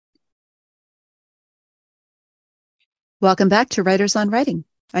Welcome back to Writers on Writing.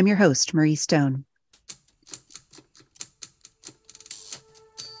 I'm your host, Marie Stone.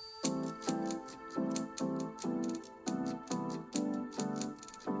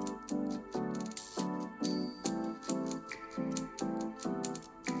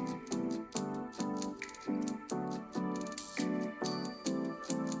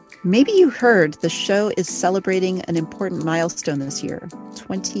 Maybe you heard the show is celebrating an important milestone this year,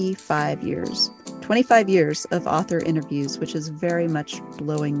 25 years. 25 years of author interviews, which is very much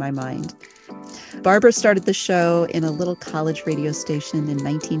blowing my mind. Barbara started the show in a little college radio station in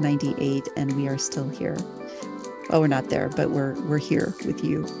 1998, and we are still here. Well, we're not there, but we're here with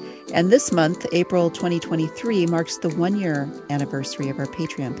you. And this month, April 2023, marks the 1-year anniversary of our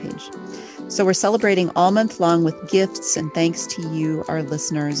Patreon page. So we're celebrating all month long with gifts, and thanks to you, our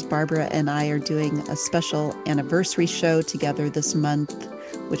listeners. Barbara and I are doing a special anniversary show together this month,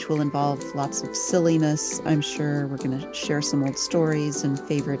 which will involve lots of silliness. I'm sure we're going to share some old stories and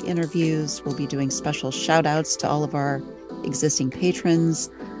favorite interviews. We'll be doing special shout outs to all of our existing patrons.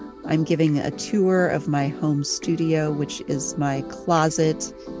 I'm giving a tour of my home studio, which is my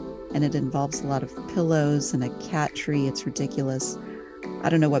closet, and it involves a lot of pillows and a cat tree. It's ridiculous. I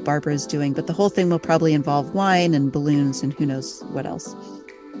don't know what Barbara is doing, but the whole thing will probably involve wine and balloons and who knows what else.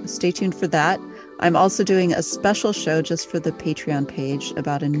 Stay tuned for that. I'm also doing a special show just for the Patreon page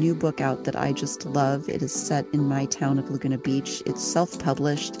about a new book out that I just love. It is set in my town of Laguna Beach. It's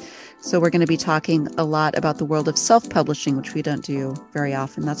self-published. So we're going to be talking a lot about the world of self-publishing, which we don't do very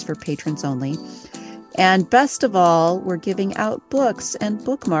often. That's for patrons only. And best of all, we're giving out books and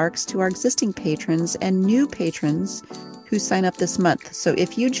bookmarks to our existing patrons and new patrons who sign up this month. So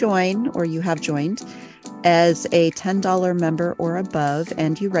if you join, or you have joined, as a $10 member or above,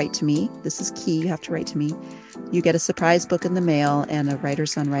 and you write to me, this is key, you have to write to me, you get a surprise book in the mail and a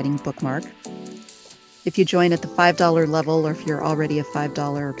Writers on Writing bookmark. If you join at the $5 level, or if you're already a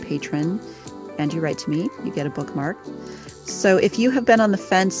 $5 patron and you write to me, you get a bookmark. So if you have been on the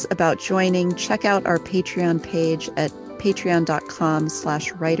fence about joining, check out our Patreon page at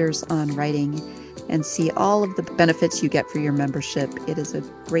patreon.com/writersonwriting and see all of the benefits you get for your membership. It is a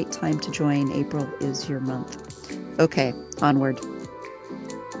great time to join. April is your month. Okay, onward.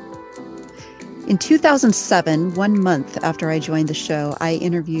 In 2007, 1 month after I joined the show, I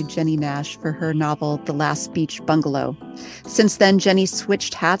interviewed Jennie Nash for her novel, The Last Beach Bungalow. Since then, Jennie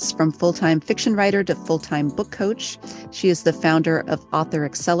switched hats from full-time fiction writer to full-time book coach. She is the founder of Author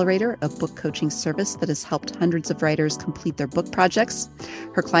Accelerator, a book coaching service that has helped hundreds of writers complete their book projects.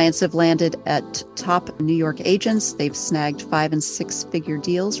 Her clients have landed at top New York agents. They've snagged 5- and 6-figure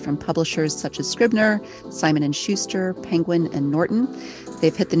deals from publishers such as Scribner, Simon & Schuster, Penguin, and Norton.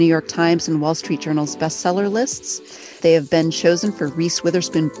 They've hit the New York Times and Wall Street Journal's bestseller lists. They have been chosen for Reese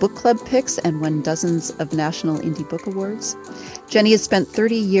Witherspoon Book Club picks and won dozens of National Indie Book Awards. Jennie has spent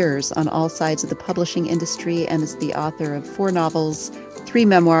 30 years on all sides of the publishing industry and is the author of 4 novels, 3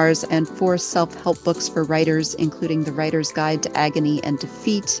 memoirs, and 4 self-help books for writers, including The Writer's Guide to Agony and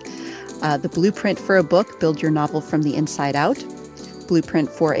Defeat, The Blueprint for a Book, Build Your Novel from the Inside Out, Blueprint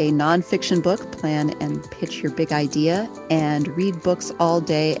for a Nonfiction Book, Plan and Pitch Your Big Idea, and Read Books All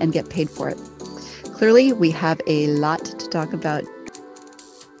Day and Get Paid for It. Clearly, we have a lot to talk about.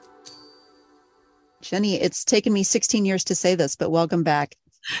 Jennie, it's taken me 16 years to say this, but welcome back.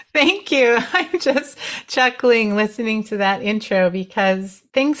 Thank you. I'm just chuckling listening to that intro because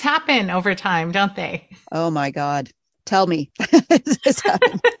things happen over time, don't they? Oh my God. Tell me. This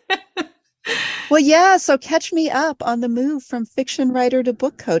happened. Well, yeah. So catch me up on the move from fiction writer to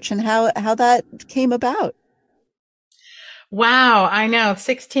book coach and how that came about. Wow, I know,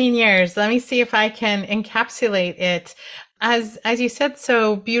 16 years. Let me see if I can encapsulate it. As you said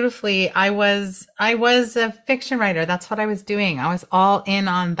so beautifully, I was a fiction writer. That's what I was doing. I was all in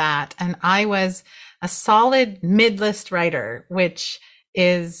on that. And I was a solid mid-list writer, which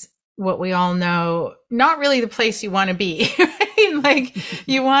is what we all know, not really the place you want to be, right? Like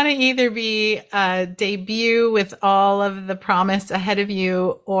you want to either be a debut with all of the promise ahead of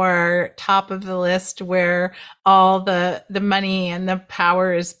you or top of the list where all the money and the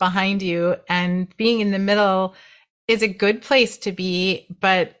power is behind you, and being in the middle is a good place to be,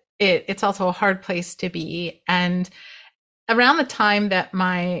 but it's also a hard place to be. And around the time that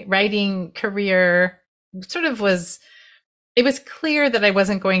my writing career sort of it was clear that I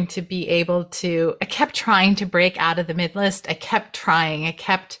wasn't going to be able to, I kept trying to break out of the mid-list. I kept trying. I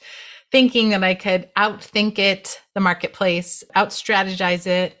kept thinking that I could outthink it, the marketplace, out-strategize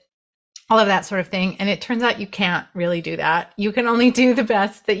it, all of that sort of thing. And it turns out you can't really do that. You can only do the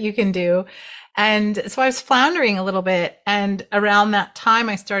best that you can do. And so I was floundering a little bit. And around that time,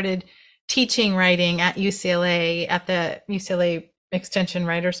 I started teaching writing at UCLA, at the UCLA Extension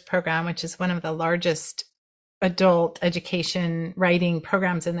Writers Program, which is one of the largest adult education writing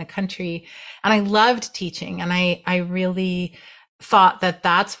programs in the country. And I loved teaching, and I really thought that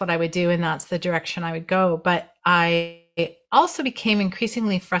that's what I would do and that's the direction I would go. But I also became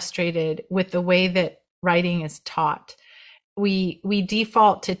increasingly frustrated with the way that writing is taught. We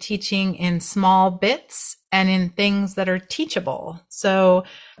default to teaching in small bits and in things that are teachable. So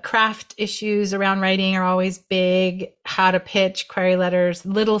craft issues around writing are always big: how to pitch, query letters,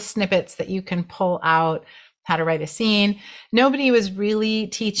 little snippets that you can pull out, how to write a scene. Nobody was really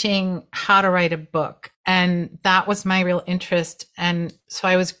teaching how to write a book. And that was my real interest. And so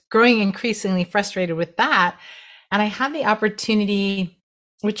I was growing increasingly frustrated with that. And I had the opportunity,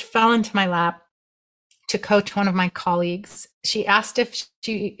 which fell into my lap, to coach one of my colleagues. She asked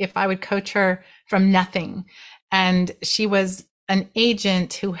if I would coach her from nothing. And she was an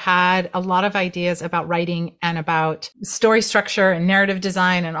agent who had a lot of ideas about writing and about story structure and narrative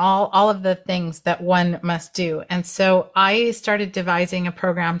design and all of the things that one must do. And so I started devising a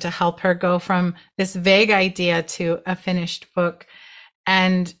program to help her go from this vague idea to a finished book.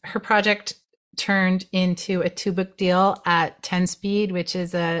 And her project turned into a 2-book deal at 10 Speed, which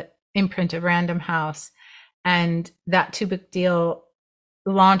is a imprint of Random House. And that 2-book deal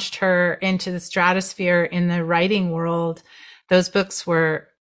launched her into the stratosphere in the writing world. Those books were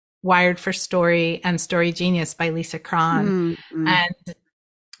Wired for Story and Story Genius by Lisa Cron. Mm-hmm. And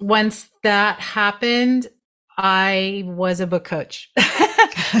once that happened, I was a book coach.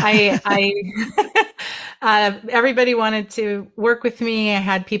 Everybody wanted to work with me. I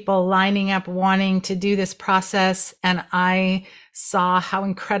had people lining up wanting to do this process, and I saw how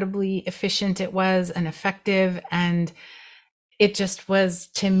incredibly efficient it was and effective, and it just was,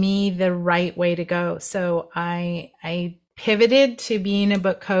 to me, the right way to go. So I pivoted to being a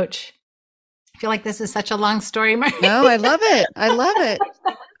book coach. I feel like this is such a long story, Mary. No, I love it. I love it.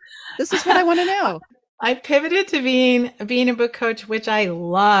 This is what I want to know. I pivoted to being a book coach, which I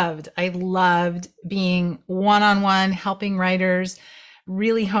loved. I loved being one-on-one, helping writers,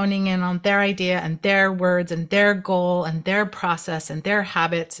 really honing in on their idea and their words and their goal and their process and their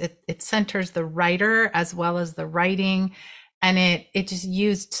habits. It centers the writer as well as the writing. And it just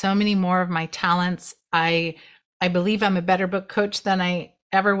used so many more of my talents. I believe I'm a better book coach than I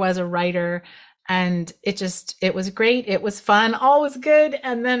ever was a writer. And it was great. It was fun. All was good.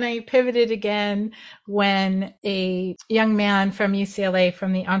 And then I pivoted again when a young man from UCLA,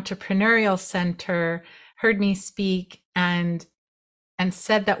 from the Entrepreneurial Center, heard me speak and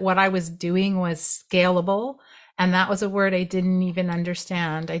said that what I was doing was scalable. And that was a word I didn't even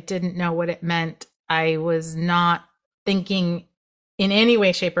understand. I didn't know what it meant. I was not thinking in any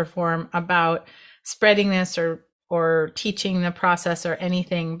way, shape, or form about spreading this or teaching the process or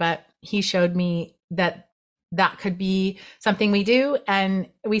anything, but he showed me that could be something we do. And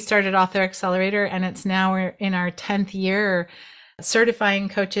we started Author Accelerator, and it's now we're in our 10th year certifying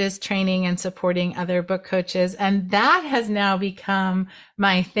coaches, training and supporting other book coaches. And that has now become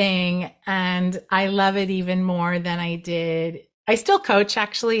my thing. And I love it even more than I did. I still coach,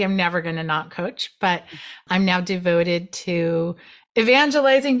 actually. I'm never going to not coach, but I'm now devoted to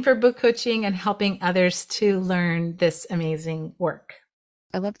evangelizing for book coaching and helping others to learn this amazing work.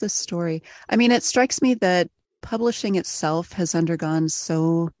 I love this story. I mean, it strikes me that publishing itself has undergone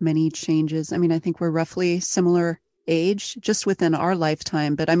so many changes. I mean, I think we're roughly similar age just within our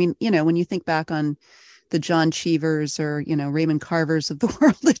lifetime. But I mean, when you think back on the John Cheevers or, Raymond Carvers of the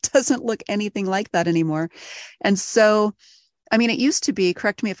world, it doesn't look anything like that anymore. And so, I mean, it used to be,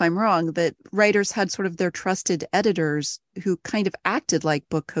 correct me if I'm wrong, that writers had sort of their trusted editors who kind of acted like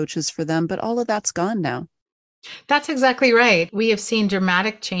book coaches for them, but all of that's gone now. That's exactly right. We have seen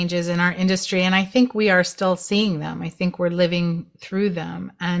dramatic changes in our industry, and I think we are still seeing them. I think we're living through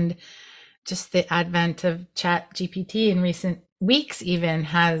them. And just the advent of ChatGPT in recent weeks even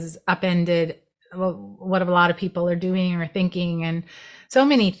has upended what a lot of people are doing or thinking. And so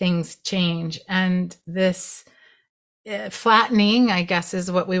many things change. And this flattening, I guess,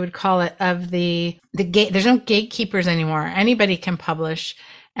 is what we would call it, of the gate. There's no gatekeepers anymore. Anybody can publish.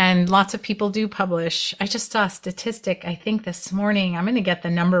 And lots of people do publish. I just saw a statistic, I think this morning, I'm going to get the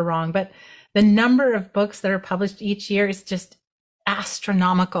number wrong, but the number of books that are published each year is just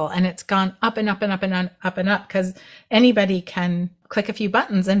astronomical. And it's gone up and up and up and up and up because anybody can click a few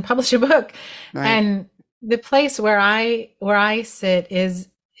buttons and publish a book. Right. And the place where I sit is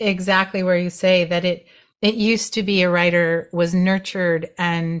exactly where you say that it used to be a writer was nurtured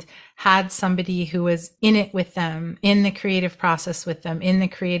and had somebody who was in it with them, in the creative process with them, in the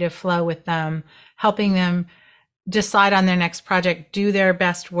creative flow with them, helping them decide on their next project, do their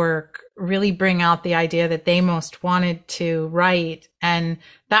best work, really bring out the idea that they most wanted to write. And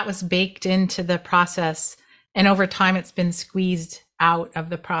that was baked into the process. And over time, it's been squeezed out of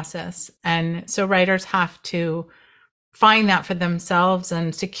the process. And so writers have to find that for themselves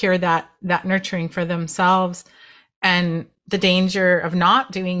and secure that nurturing for themselves. And the danger of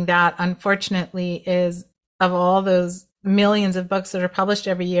not doing that, unfortunately, is of all those millions of books that are published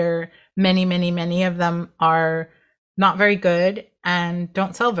every year, many of them are not very good and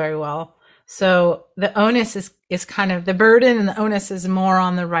don't sell very well. So the onus is kind of the burden, and the onus is more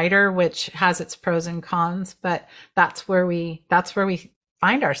on the writer, which has its pros and cons, but that's where we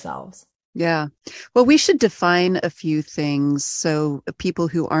find ourselves. Yeah. Well, we should define a few things so people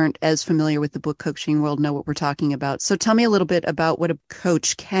who aren't as familiar with the book coaching world know what we're talking about. So tell me a little bit about what a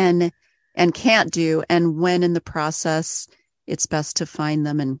coach can and can't do, and when in the process it's best to find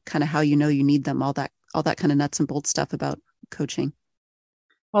them, and kind of how you know you need them, all that kind of nuts and bolts stuff about coaching.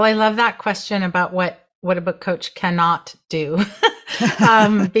 Well, I love that question about what a book coach cannot do,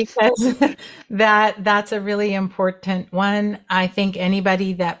 because that's a really important one. I think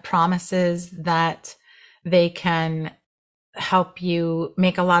anybody that promises that they can help you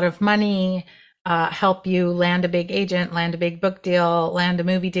make a lot of money, help you land a big agent, land a big book deal, land a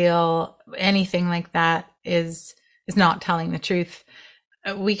movie deal, anything like that is not telling the truth.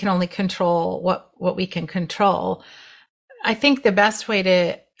 We can only control what we can control. I think the best way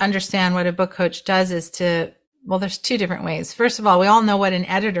to understand what a book coach does is well, there's two different ways. First of all, we all know what an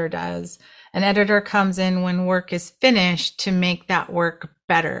editor does. An editor comes in when work is finished to make that work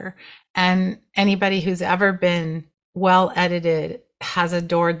better. And anybody who's ever been well edited has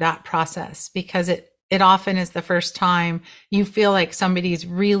adored that process, because it often is the first time you feel like somebody's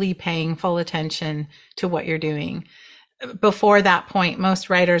really paying full attention to what you're doing. Before that point, most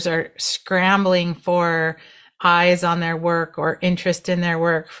writers are scrambling for eyes on their work or interest in their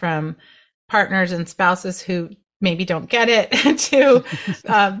work from partners and spouses who maybe don't get it to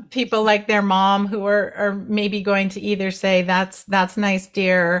people like their mom, who are maybe going to either say that's nice,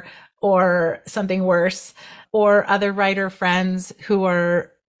 dear, or something worse, or other writer friends who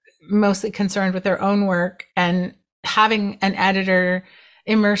are mostly concerned with their own work. And having an editor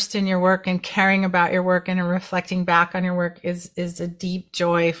immersed in your work and caring about your work and reflecting back on your work is a deep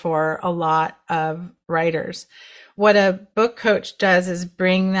joy for a lot of writers. What a book coach does is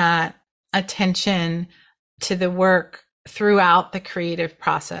bring that attention to the work throughout the creative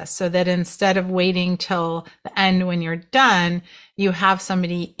process, so that instead of waiting till the end when you're done, you have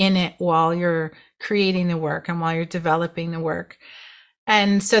somebody in it while you're creating the work and while you're developing the work.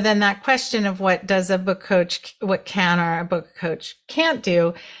 And so then that question of what can or a book coach can't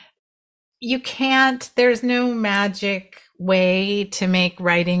do, there's no magic way to make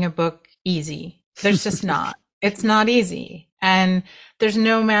writing a book easy. There's just not. It's not easy. And there's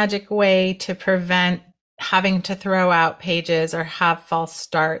no magic way to prevent having to throw out pages or have false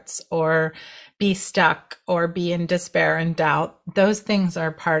starts or be stuck or be in despair and doubt. Those things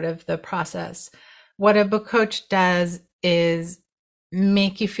are part of the process. What a book coach does is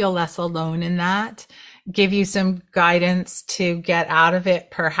make you feel less alone in that, give you some guidance to get out of it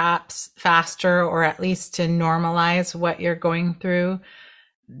perhaps faster, or at least to normalize what you're going through,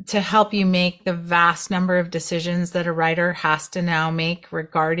 to help you make the vast number of decisions that a writer has to now make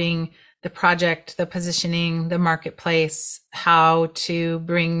regarding the project, the positioning, the marketplace, how to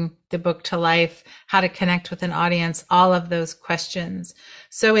bring the book to life, how to connect with an audience, all of those questions.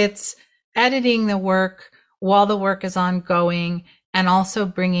 So it's editing the work while the work is ongoing, and also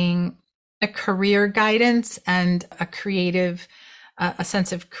bringing a career guidance and a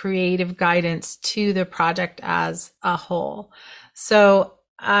sense of creative guidance to the project as a whole. So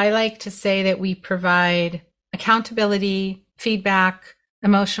I like to say that we provide accountability, feedback,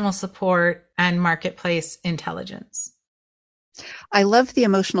 emotional support, and marketplace intelligence. I love the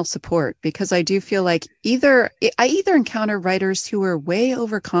emotional support, because I do feel like I either encounter writers who are way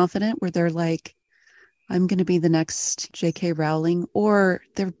overconfident, where they're like, I'm going to be the next J.K. Rowling, or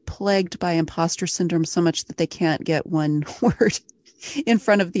they're plagued by imposter syndrome so much that they can't get one word in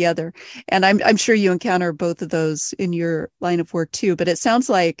front of the other. And I'm sure you encounter both of those in your line of work too. But it sounds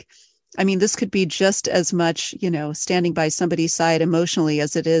like, I mean, this could be just as much, standing by somebody's side emotionally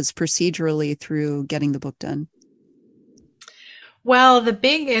as it is procedurally through getting the book done. Well, the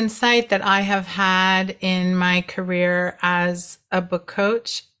big insight that I have had in my career as a book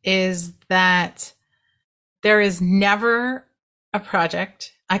coach is that there is never a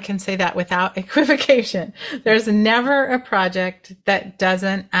project, I can say that without equivocation, there's never a project that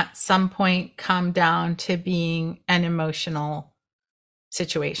doesn't at some point come down to being an emotional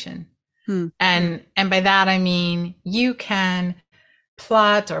situation. Hmm. And by that I mean you can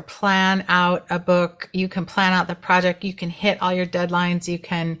plot or plan out a book, you can plan out the project, you can hit all your deadlines, you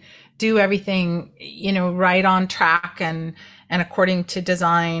can do everything, right on track and according to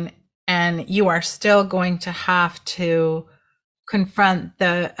design, and you are still going to have to confront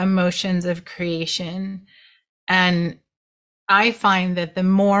the emotions of creation. And I find that the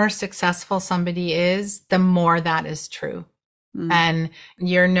more successful somebody is, the more that is true. Hmm. And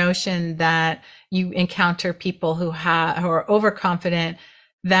your notion that you encounter people who are overconfident,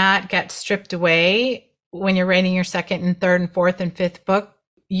 that gets stripped away when you're writing your second and third and fourth and fifth book.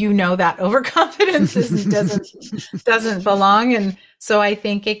 That overconfidence doesn't belong. And so I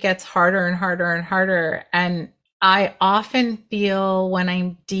think it gets harder and harder and harder. And I often feel when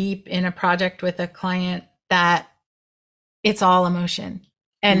I'm deep in a project with a client that it's all emotion,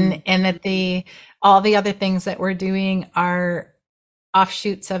 Hmm. and that all the other things that we're doing are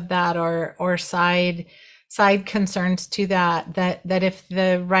offshoots of that, or side concerns to that if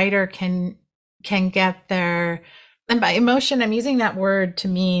the writer can get there. And by emotion, I'm using that word to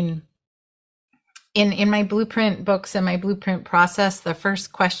mean in my blueprint books and my blueprint process, the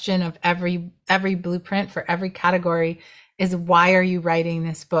first question of every blueprint for every category is, why are you writing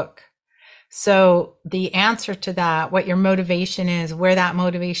this book? So the answer to that, what your motivation is, where that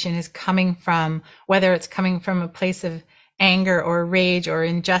motivation is coming from, whether it's coming from a place of anger or rage or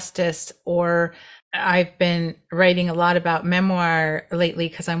injustice, or I've been writing a lot about memoir lately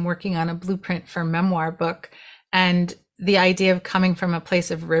because I'm working on a blueprint for a memoir book. And the idea of coming from a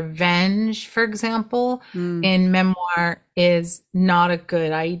place of revenge, for example, Hmm. in memoir is not a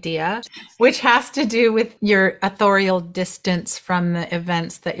good idea, which has to do with your authorial distance from the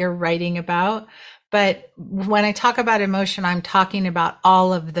events that you're writing about. But when I talk about emotion, I'm talking about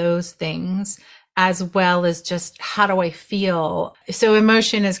all of those things, as well as just how do I feel. So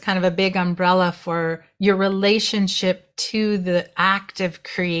emotion is kind of a big umbrella for your relationship to the act of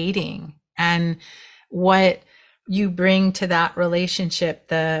creating and what you bring to that relationship,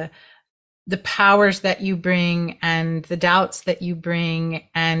 the powers that you bring and the doubts that you bring,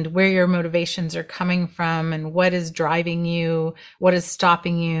 and where your motivations are coming from and what is driving you, what is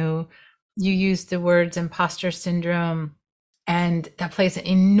stopping you. You use the words imposter syndrome, and that plays an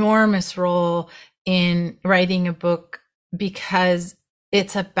enormous role in writing a book because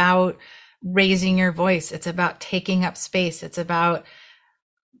it's about raising your voice. It's about taking up space. It's about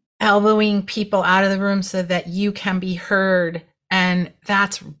elbowing people out of the room so that you can be heard. And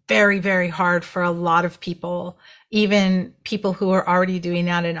that's very, very hard for a lot of people, even people who are already doing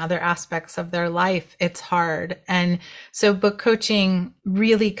that in other aspects of their life. It's hard. And so book coaching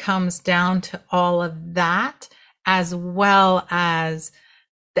really comes down to all of that, as well as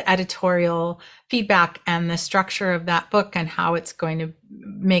the editorial feedback and the structure of that book and how it's going to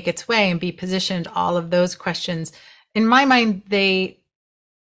make its way and be positioned. All of those questions, in my mind,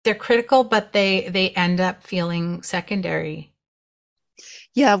 they're critical, but they end up feeling secondary.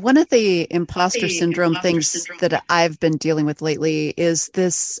 Yeah, one of the imposter syndrome things that I've been dealing with lately is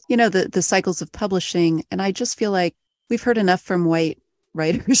this, the cycles of publishing. And I just feel like we've heard enough from white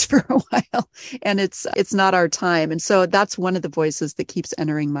writers for a while, and it's not our time. And so that's one of the voices that keeps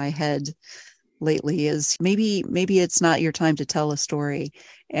entering my head lately, is maybe it's not your time to tell a story.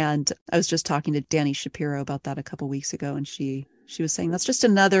 And I was just talking to Danny Shapiro about that a couple weeks ago, and she was saying that's just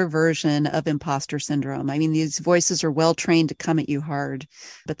another version of imposter syndrome. I mean, these voices are well trained to come at you hard,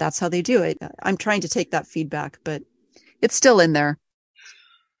 but that's how they do it. I'm trying to take that feedback, but it's still in there.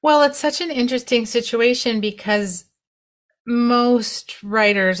 Well, it's such an interesting situation because most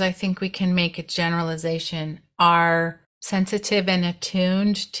writers, I think we can make a generalization, are sensitive and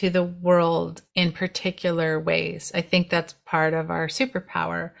attuned to the world in particular ways. I think that's part of our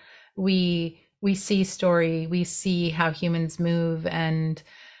superpower. We see story, we see how humans move, and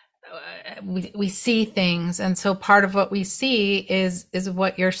we see things. And so part of what we see is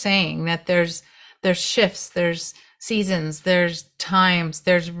what you're saying, that there's shifts, there's seasons, there's times,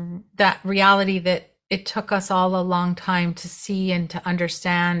 there's that reality that it took us all a long time to see and to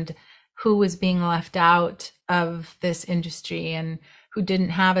understand who was being left out of this industry and who didn't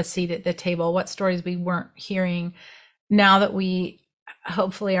have a seat at the table, what stories we weren't hearing. Now that we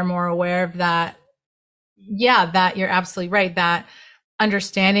hopefully are more aware of that, yeah, that you're absolutely right, that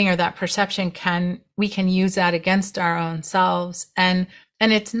understanding or that perception, we can use that against our own selves. And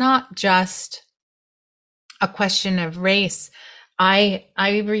it's not just a question of race. I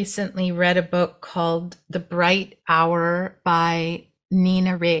recently read a book called The Bright Hour by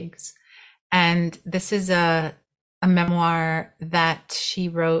Nina Riggs. And this is a memoir that she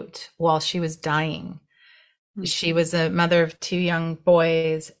wrote while she was dying. Hmm. She was a mother of two young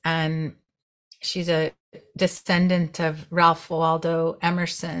boys, and She's a descendant of Ralph Waldo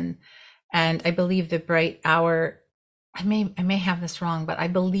Emerson. And I believe the bright hour, I may have this wrong, but I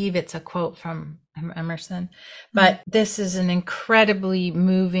believe it's a quote from Emerson. Mm. But this is an incredibly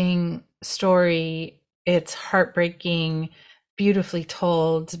moving story. It's heartbreaking, beautifully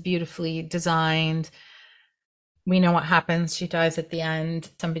told, beautifully designed. We know what happens. She dies at the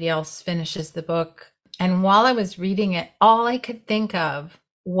end. Somebody else finishes the book. And while I was reading it, all I could think of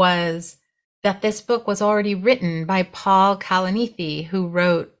was that this book was already written by Paul Kalanithi, who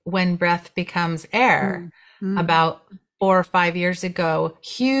wrote When Breath Becomes Air Mm. Mm. about 4 or 5 years ago.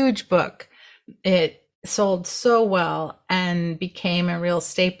 Huge book. It sold so well and became a real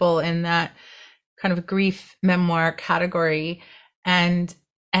staple in that kind of grief memoir category. And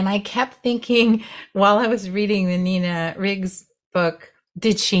I kept thinking while I was reading the Nina Riggs book,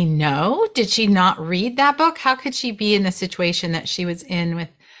 did she know? Did she not read that book? How could she be in the situation that she was in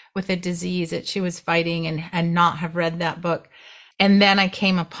with a disease that she was fighting and not have read that book? And then I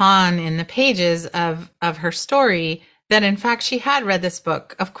came upon in the pages of her story that in fact she had read this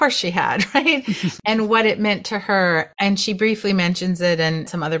book. Of course she had, right? And what it meant to her. And she briefly mentions it in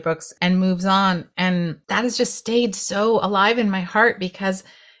some other books and moves on. And that has just stayed so alive in my heart because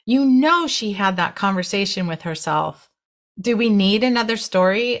she had that conversation with herself. Do we need another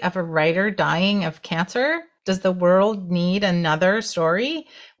story of a writer dying of cancer? Does the world need another story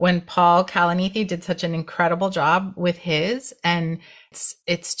when Paul Kalanithi did such an incredible job with his? And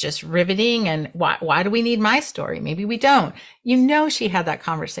it's just riveting. And why do we need my story? Maybe we don't. She had that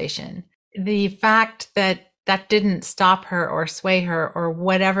conversation. The fact that that didn't stop her or sway her or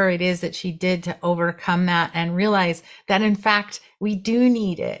whatever it is that she did to overcome that and realize that in fact we do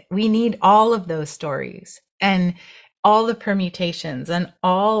need it. We need all of those stories and all the permutations and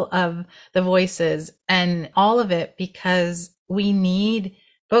all of the voices and all of it because we need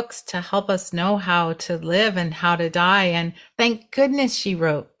books to help us know how to live and how to die. And thank goodness she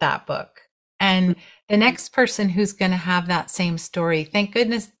wrote that book. And the next person who's going to have that same story, thank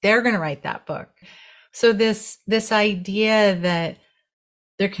goodness they're going to write that book. So this idea that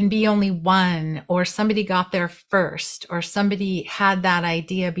there can be only one, or somebody got there first, or somebody had that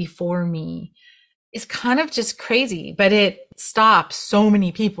idea before me is kind of just crazy, but it stops so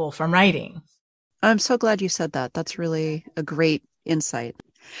many people from writing. I'm so glad you said that. That's really a great insight.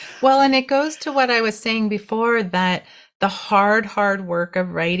 Well, and it goes to what I was saying before that the hard work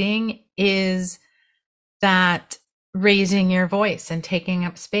of writing is that raising your voice and taking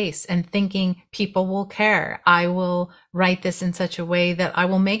up space and thinking people will care. I will write this in such a way that I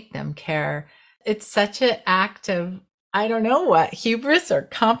will make them care. It's such an act of, I don't know what, hubris or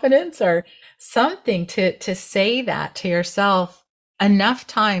confidence or something to say that to yourself enough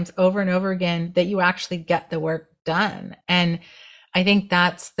times over and over again that you actually get the work done. And I think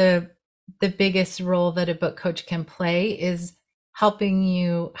that's the biggest role that a book coach can play is helping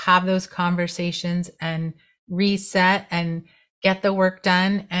you have those conversations and reset and get the work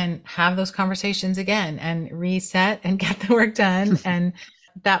done and have those conversations again and reset and get the work done. And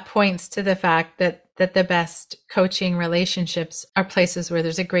that points to the fact that the best coaching relationships are places where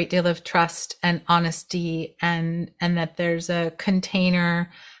there's a great deal of trust and honesty and that there's a container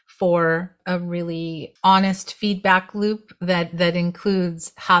for a really honest feedback loop that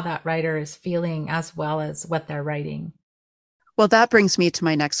includes how that writer is feeling as well as what they're writing. Well, that brings me to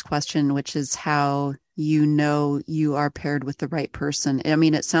my next question, which is how you know you are paired with the right person. I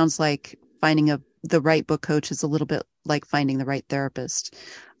mean, it sounds like finding the right book coach is a little bit like finding the right therapist,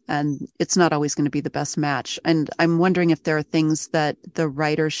 and it's not always going to be the best match. And I'm wondering if there are things that the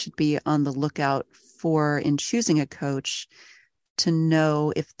writer should be on the lookout for in choosing a coach to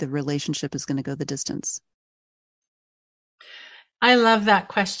know if the relationship is going to go the distance. I love that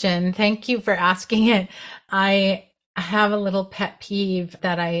question. Thank you for asking it. I have a little pet peeve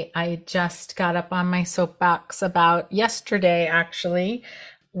that I just got up on my soapbox about yesterday, actually.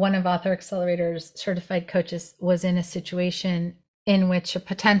 One of Author Accelerator's certified coaches was in a situation in which a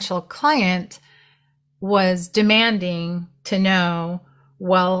potential client was demanding to know,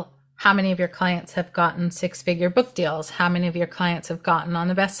 well, how many of your clients have gotten six-figure book deals? How many of your clients have gotten on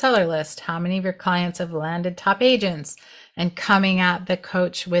the bestseller list? How many of your clients have landed top agents? And coming at the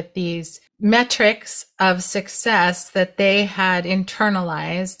coach with these metrics of success that they had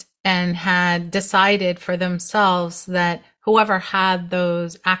internalized and had decided for themselves that whoever had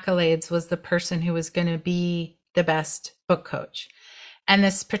those accolades was the person who was going to be the best book coach. And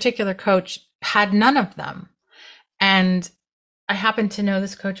this particular coach had none of them. And I happen to know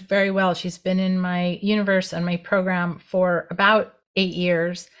this coach very well. She's been in my universe and my program for about 8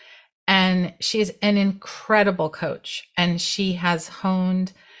 years. And she's an incredible coach. And she has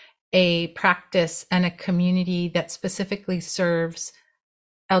honed a practice and a community that specifically serves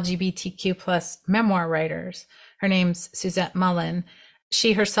LGBTQ plus memoir writers. Her name's Suzette Mullen.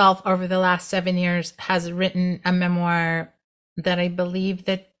 She herself, over the last 7 years, has written a memoir that I believe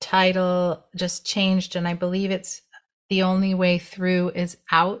the title just changed, and I believe it's The Only Way Through is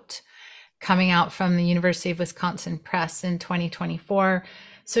Out, coming out from the University of Wisconsin Press in 2024.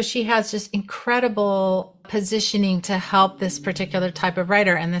 So she has just incredible positioning to help this particular type of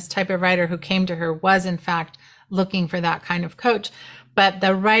writer. And this type of writer who came to her was, in fact, looking for that kind of coach. But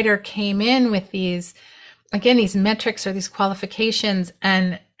the writer came in with these, again, these metrics or these qualifications.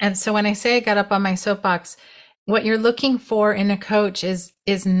 And so when I say I got up on my soapbox, what you're looking for in a coach is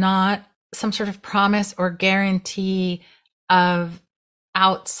not some sort of promise or guarantee of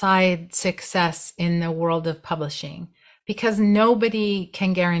outside success in the world of publishing, because nobody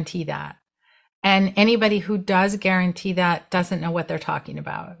can guarantee that. And anybody who does guarantee that doesn't know what they're talking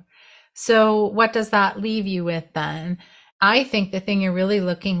about. So what does that leave you with then? I think the thing you're really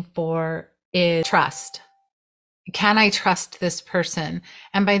looking for is trust. Can I trust this person?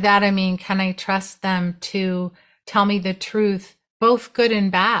 And by that, I mean, can I trust them to tell me the truth, both good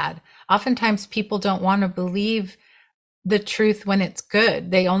and bad? Oftentimes people don't want to believe the truth when it's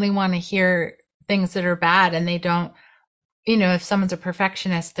good. They only want to hear things that are bad, and they don't, if someone's a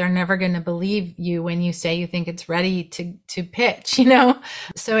perfectionist, they're never going to believe you when you say you think it's ready to pitch,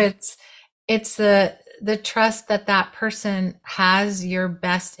 So it's the trust that that person has your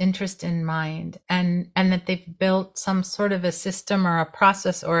best interest in mind, and that they've built some sort of a system or a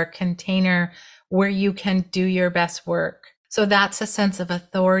process or a container where you can do your best work. So that's a sense of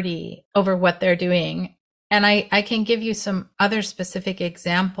authority over what they're doing. And I can give you some other specific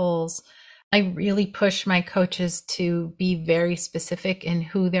examples. I really push my coaches to be very specific in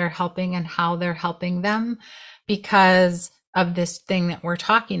who they're helping and how they're helping them because of this thing that we're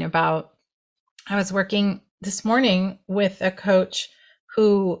talking about. I was working this morning with a coach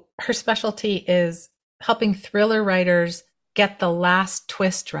who her specialty is helping thriller writers get the last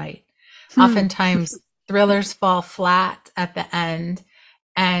twist right. Oftentimes thrillers fall flat at the end,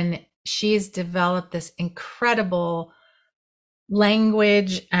 and she's developed this incredible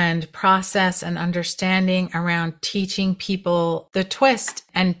language and process and understanding around teaching people the twist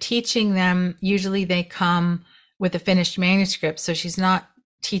and teaching them. Usually they come with a finished manuscript. So she's not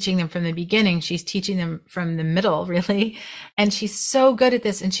teaching them from the beginning. She's teaching them from the middle, really. And she's so good at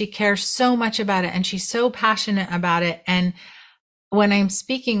this, and she cares so much about it, and she's so passionate about it. And when I'm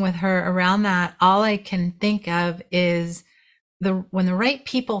speaking with her around that, all I can think of is when the right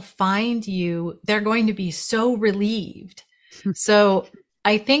people find you, they're going to be so relieved. So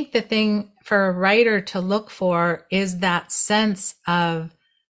I think the thing for a writer to look for is that sense of,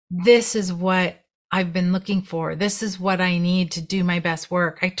 this is what I've been looking for. This is what I need to do my best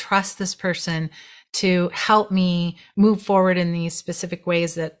work. I trust this person to help me move forward in these specific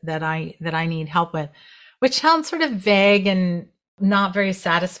ways that I need help with, which sounds sort of vague and not very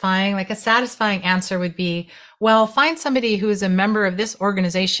satisfying. Like a satisfying answer would be, well, find somebody who's a member of this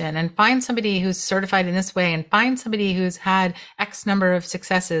organization, and find somebody who's certified in this way, and find somebody who's had X number of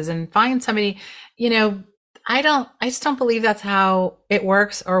successes, and find somebody, I just don't believe that's how it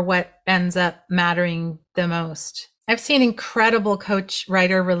works or what ends up mattering the most. I've seen incredible coach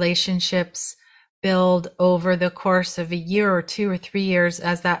writer relationships build over the course of a year or 2 or 3 years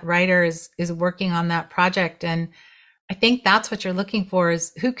as that writer is working on that project. And I think that's what you're looking for,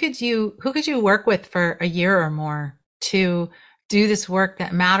 is who could you work with for a year or more to do this work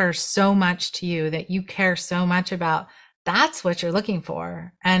that matters so much to you, that you care so much about. That's what you're looking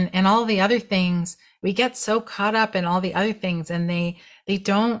for. And all the other things, we get so caught up in all the other things, and they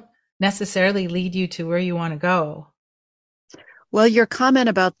don't necessarily lead you to where you want to go. Well, your comment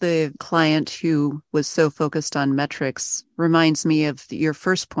about the client who was so focused on metrics reminds me of your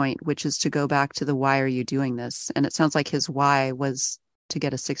first point, which is to go back to the why are you doing this? And it sounds like his why was to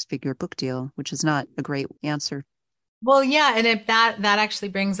get a 6-figure book deal, which is not a great answer. Well, yeah. And that actually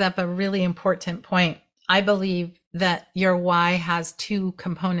brings up a really important point. I believe that your why has 2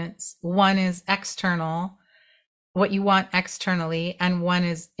 components. One is external, what you want externally, and one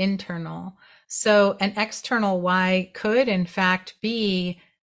is internal. So an external why could, in fact, be,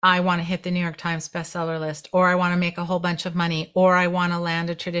 I want to hit the New York Times bestseller list, or I want to make a whole bunch of money, or I want to land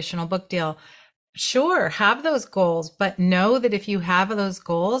a traditional book deal. Sure, have those goals, but know that if you have those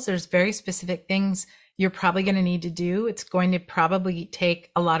goals, there's very specific things you're probably going to need to do. It's going to probably take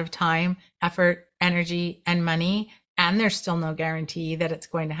a lot of time, effort, energy, and money, and there's still no guarantee that it's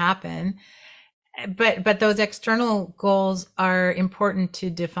going to happen. But those external goals are important to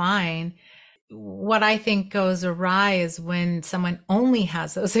define. what I think goes awry is when someone only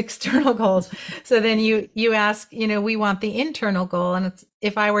has those external goals. So then you ask, we want the internal goal. And it's,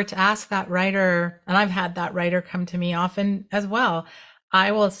 if I were to ask that writer, and I've had that writer come to me often as well,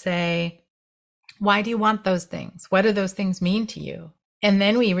 I will say, why do you want those things? What do those things mean to you? And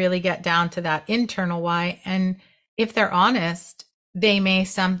then we really get down to that internal why. And if they're honest, they may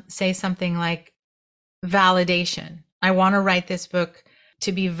say something like validation. I want to write this book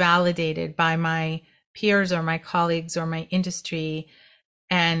to be validated by my peers or my colleagues or my industry.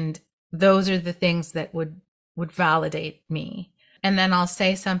 And those are the things that would validate me. And then I'll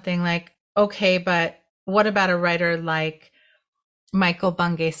say something like, okay, but what about a writer like Michael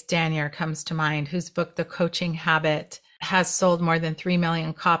Bungay Stanier comes to mind, whose book, The Coaching Habit, has sold more than 3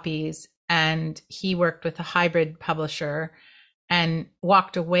 million copies. And he worked with a hybrid publisher and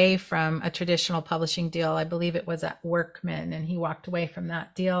walked away from a traditional publishing deal. I believe it was at Workman, and he walked away from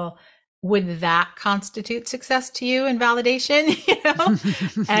that deal. Would that constitute success to you and validation?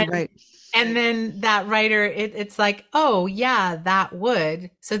 And Right. and then that writer, it's like, oh yeah, that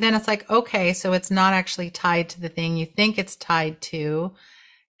would. So then it's like, okay, so it's not actually tied to the thing you think it's tied to.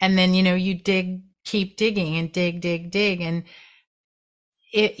 And then, you keep digging and dig. And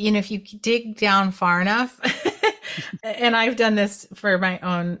if you dig down far enough, and I've done this for my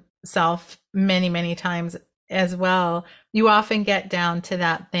own self many, many times as well, you often get down to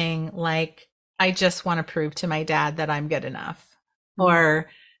that thing like, I just want to prove to my dad that I'm good enough, or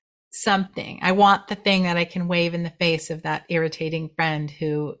something. I want the thing that I can wave in the face of that irritating friend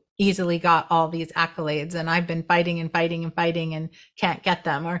who easily got all these accolades, and I've been fighting and fighting and fighting and can't get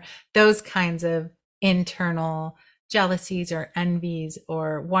them, or those kinds of internal jealousies or envies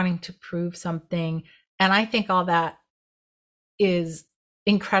or wanting to prove something. And I think all that is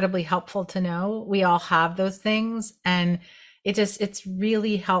incredibly helpful to know. We all have those things, and it's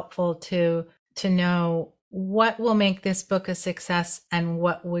really helpful to know what will make this book a success and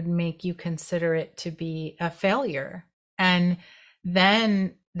what would make you consider it to be a failure. And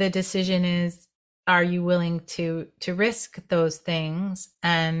then the decision is, are you willing to risk those things?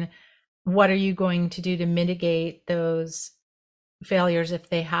 And what are you going to do to mitigate those failures if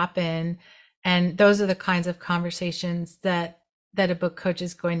they happen? And those are the kinds of conversations that a book coach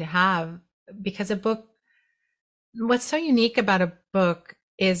is going to have, because what's so unique about a book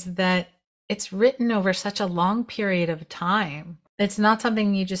is that it's written over such a long period of time. It's not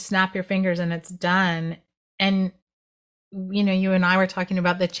something you just snap your fingers and it's done. And, you and I were talking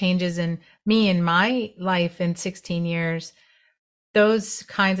about the changes in me and my life in 16 years. Those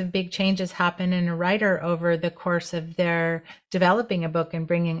kinds of big changes happen in a writer over the course of their developing a book and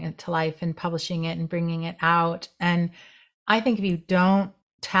bringing it to life and publishing it and bringing it out. And I think if you don't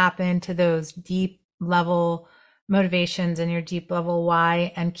tap into those deep level motivations and your deep level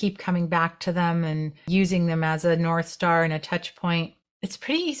why and keep coming back to them and using them as a North Star and a touch point, it's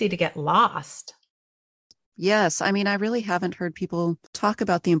pretty easy to get lost. Yes. I mean, I really haven't heard people talk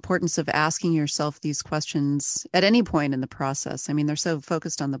about the importance of asking yourself these questions at any point in the process. I mean, they're so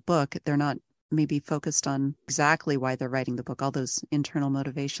focused on the book, they're not maybe focused on exactly why they're writing the book, all those internal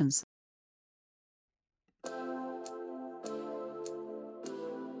motivations.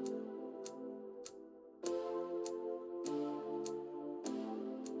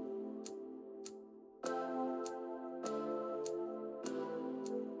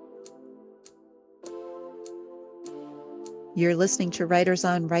 You're listening to Writers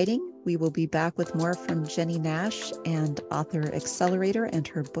on Writing. We will be back with more from Jennie Nash and Author Accelerator and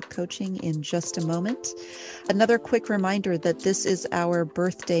her book coaching in just a moment. Another quick reminder that this is our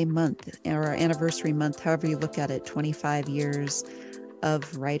birthday month, our anniversary month, however you look at it, 25 years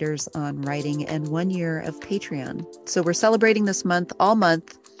of Writers on Writing and 1 year of Patreon. So we're celebrating this month, all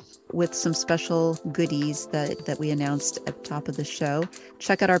month, with some special goodies that we announced at the top of the show.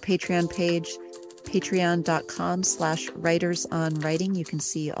 Check out our Patreon page, patreon.com/writersonwriting. You can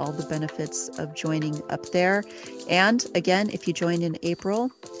see all the benefits of joining up there. And again, if you join in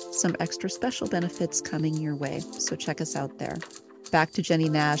April, some extra special benefits coming your way. So check us out there. Back to Jennie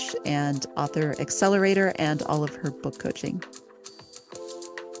Nash and Author Accelerator and all of her book coaching.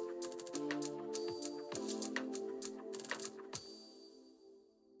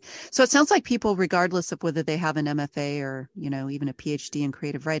 So it sounds like people, regardless of whether they have an MFA or, even a PhD in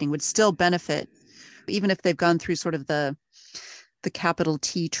creative writing, would still benefit, even if they've gone through sort of the capital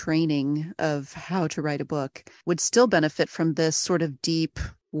T training of how to write a book, would still benefit from this sort of deep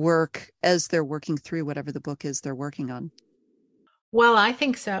work as they're working through whatever the book is they're working on. Well, I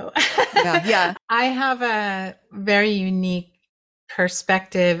think so. Yeah. I have a very unique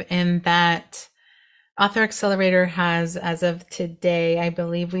perspective in that Author Accelerator has, as of today, I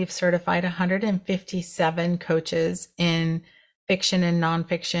believe we've certified 157 coaches in fiction and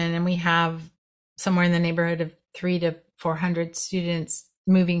nonfiction, and we have somewhere in the neighborhood of 300 to 400 students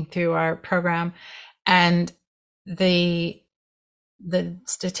moving through our program. And the the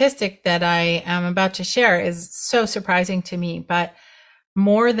statistic that I am about to share is so surprising to me, but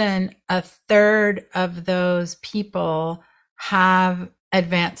more than a third of those people have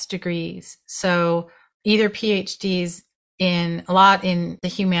advanced degrees. So either PhDs in a lot in the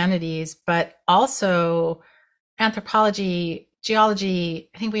humanities, but also anthropology, geology.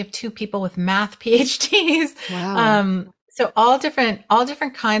 I think we have 2 people with math PhDs. Wow. So all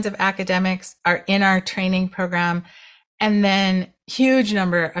different kinds of academics are in our training program, and then huge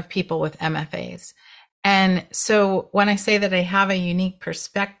number of people with MFAs. And so when I say that I have a unique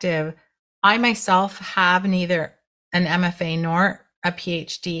perspective, I myself have neither an MFA nor a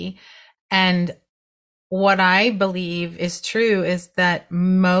PhD. And what I believe is true is that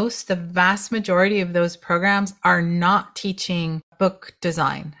the vast majority of those programs are not teaching book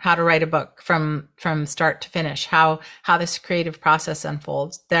design, how to write a book from start to finish, how this creative process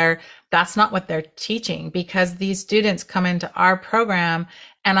unfolds. That's not what they're teaching, because these students come into our program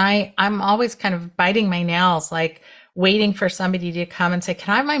and I'm always kind of biting my nails, like waiting for somebody to come and say,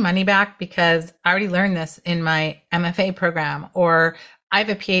 can I have my money back? Because I already learned this in my MFA program, or I have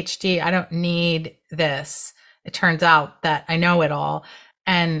a PhD. I don't need this. It turns out that I know it all.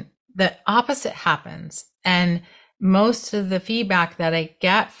 And the opposite happens. And most of the feedback that I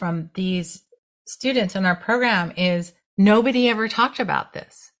get from these students in our program is nobody ever talked about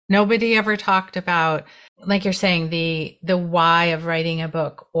this. Nobody ever talked about, like you're saying, the why of writing a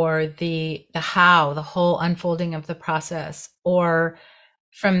book, or the how, the whole unfolding of the process. Or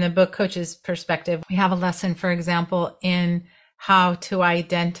from the book coach's perspective, we have a lesson, for example, in how to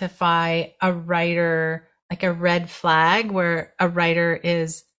identify a writer, like a red flag where a writer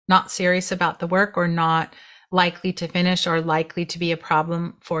is not serious about the work, or not likely to finish, or likely to be a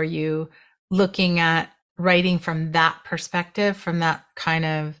problem for you, looking at writing from that perspective, from that kind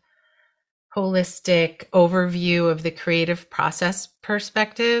of holistic overview of the creative process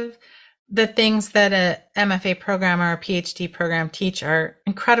perspective. The things that a MFA program or a PhD program teach are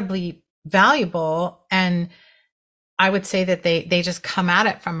incredibly valuable, and I would say that they just come at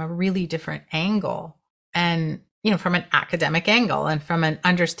it from a really different angle, and from an academic angle, and from an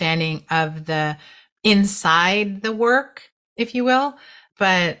understanding of the inside the work, if you will.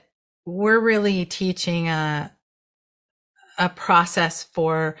 But we're really teaching a process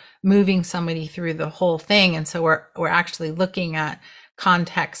for moving somebody through the whole thing. And so we're actually looking at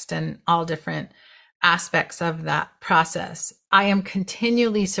context and all different aspects of that process. I am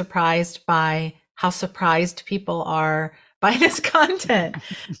continually surprised by how surprised people are by this content.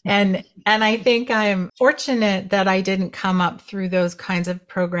 And I think I'm fortunate that I didn't come up through those kinds of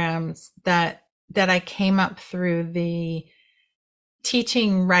programs, that I came up through the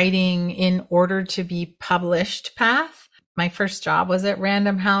teaching writing in order to be published path. My first job was at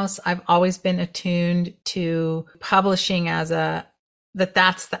Random House. I've always been attuned to publishing as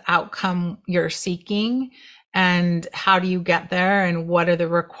that's the outcome you're seeking, and how do you get there, and what are the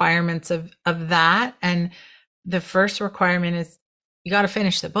requirements of that. And the first requirement is you got to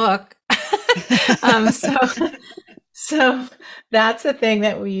finish the book. So so that's the thing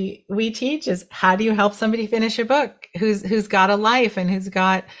that we teach, is how do you help somebody finish a book who's got a life, and who's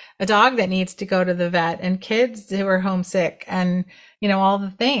got a dog that needs to go to the vet, and kids who are homesick, and all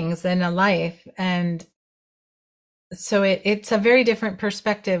the things in a life. And so it's a very different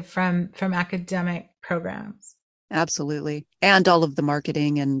perspective from academic programs. Absolutely. And all of the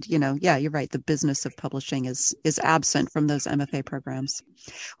marketing and, yeah, you're right. The business of publishing is absent from those MFA programs.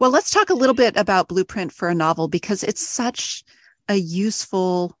 Well, let's talk a little bit about Blueprint for a Novel, because it's such a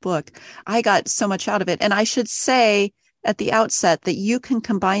useful book. I got so much out of it. And I should say at the outset that you can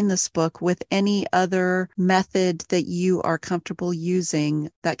combine this book with any other method that you are comfortable using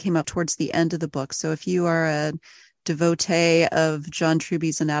that came up towards the end of the book. So if you are a devotee of John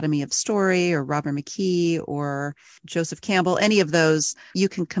Truby's Anatomy of Story, or Robert McKee, or Joseph Campbell, any of those, you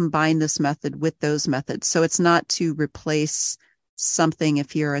can combine this method with those methods. So it's not to replace something.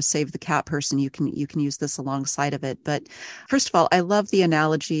 If you're a Save the Cat person, you can use this alongside of it. But first of all, I love the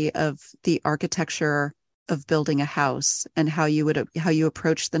analogy of the architecture of building a house, and how you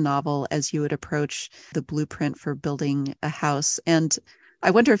approach the novel as you would approach the blueprint for building a house. And I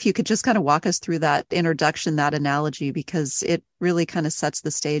wonder if you could just kind of walk us through that introduction, that analogy, because it really kind of sets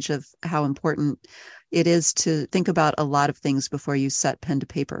the stage of how important it is to think about a lot of things before you set pen to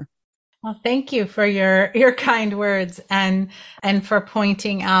paper. Well, thank you for your kind words and for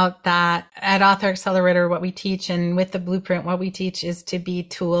pointing out that at Author Accelerator, what we teach and with the blueprint, what we teach is to be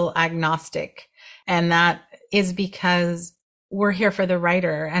tool agnostic. And that is because we're here for the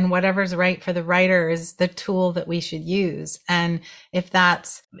writer, and whatever's right for the writer is the tool that we should use. And if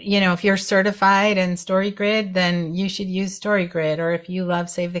that's, if you're certified in StoryGrid, then you should use StoryGrid. Or if you love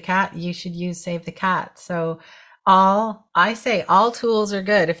Save the Cat, you should use Save the Cat. So I say all tools are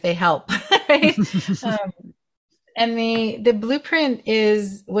good if they help, right? And the blueprint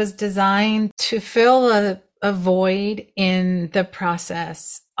was designed to fill a void in the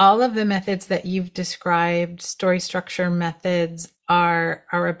process. All of the methods that you've described, story structure methods, are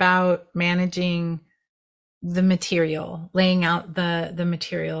about managing the material, laying out the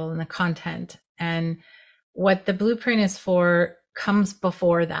material and the content. And what the blueprint is for comes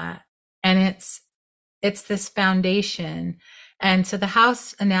before that. And it's this foundation. And so the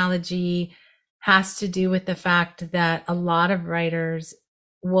house analogy has to do with the fact that a lot of writers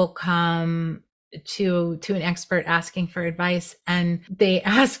will come to an expert asking for advice, and they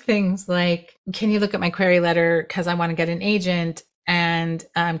ask things like, can you look at my query letter because I want to get an agent, and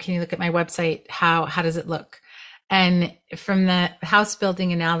can you look at my website, how does it look? And from the house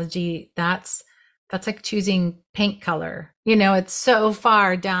building analogy, that's like choosing paint color. It's so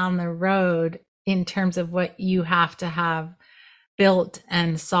far down the road in terms of what you have to have built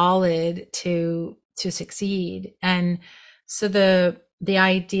and solid to succeed. And so the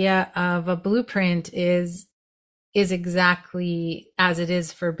idea of a blueprint is exactly as it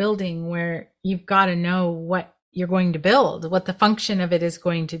is for building, where you've got to know what you're going to build, what the function of it is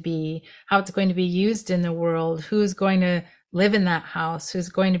going to be, how it's going to be used in the world, who's going to live in that house, who's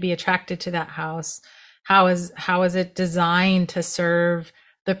going to be attracted to that house, how is it designed to serve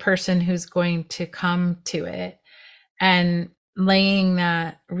the person who's going to come to it. And laying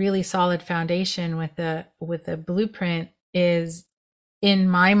that really solid foundation with a blueprint is, in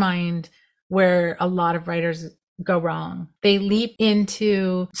my mind, where a lot of writers go wrong. They leap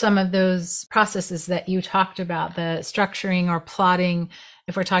into some of those processes that you talked about, the structuring or plotting.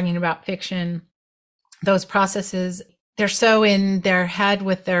 If we're talking about fiction, those processes, they're so in their head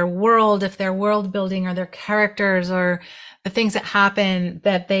with their world, if they're world building or their characters or the things that happen,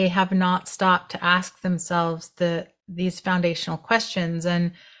 that they have not stopped to ask themselves these foundational questions.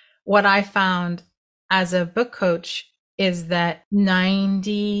 And what I found as a book coach is that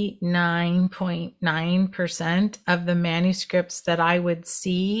 99.9% of the manuscripts that I would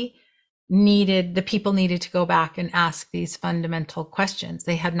see the people needed to go back and ask these fundamental questions.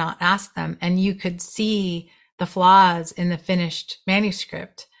 They had not asked them, and you could see the flaws in the finished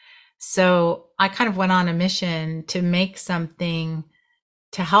manuscript. So I kind of went on a mission to make something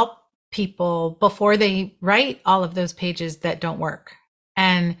to help people before they write all of those pages that don't work.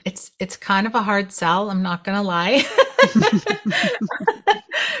 And it's kind of a hard sell, I'm not going to lie.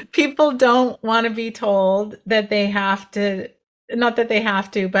 People don't want to be told that they have to, not that they have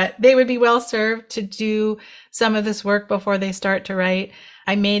to, but they would be well served to do some of this work before they start to write.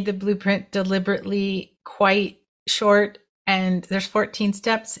 I made the blueprint deliberately quite short, and there's 14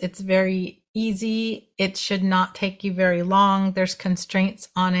 steps. It's very easy. It should not take you very long. There's constraints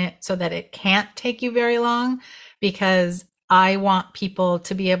on it so that it can't take you very long, because I want people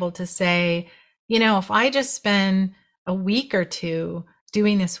to be able to say, if I just spend a week or two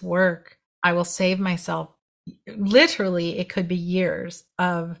doing this work, I will save myself, literally, it could be years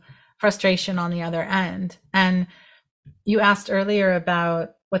of frustration on the other end. And you asked earlier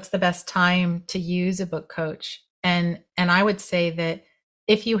about what's the best time to use a book coach. And I would say that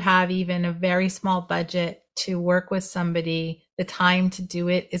if you have even a very small budget to work with somebody, the time to do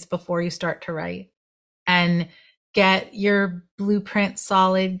it is before you start to write. And get your blueprint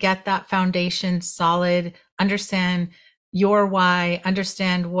solid, get that foundation solid, understand your why,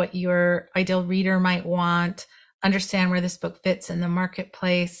 understand what your ideal reader might want, understand where this book fits in the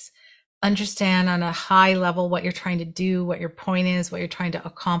marketplace, understand on a high level what you're trying to do, what your point is, what you're trying to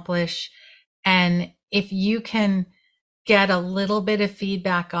accomplish. And if you can get a little bit of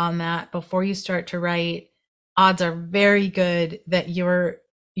feedback on that before you start to write, odds are very good that you're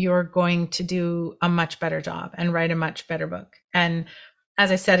going to do a much better job and write a much better book. And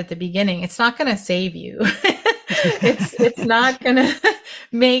as I said at the beginning, it's not going to save you. It's not going to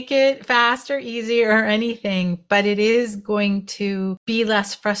make it faster, easier, or anything, but it is going to be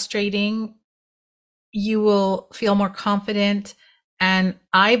less frustrating. You will feel more confident, and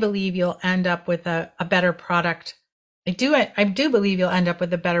I believe you'll end up with a better product I do believe you'll end up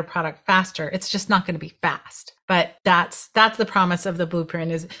with a better product faster. It's just not going to be fast. But that's the promise of the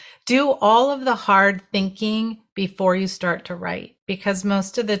blueprint is do all of the hard thinking before you start to write, because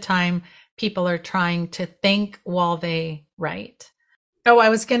most of the time people are trying to think while they write. Oh, I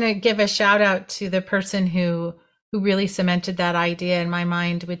was going to give a shout out to the person who really cemented that idea in my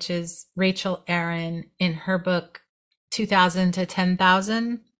mind, which is Rachel Aaron in her book 2000 to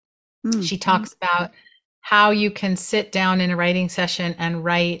 10,000. She talks about how you can sit down in a writing session and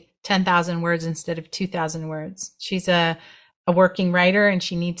write 10,000 words instead of 2,000 words. She's a working writer and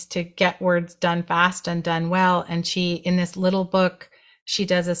she needs to get words done fast and done well. And she, in this little book, she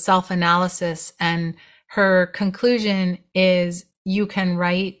does a self-analysis, and her conclusion is you can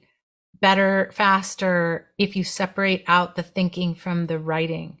write better, faster if you separate out the thinking from the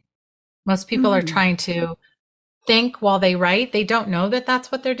writing. Most people are trying to think while they write. They don't know that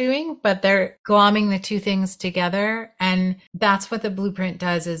that's what they're doing, but they're glomming the two things together. And that's what the blueprint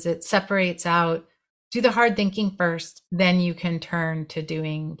does, is it separates out, do the hard thinking first, then you can turn to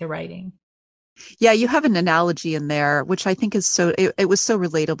doing the writing. Yeah, you have an analogy in there, which I think is it was so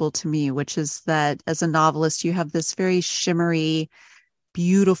relatable to me, which is that as a novelist, you have this very shimmery,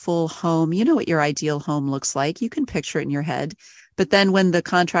 beautiful home. You know what your ideal home looks like. You can picture it in your head. But then when the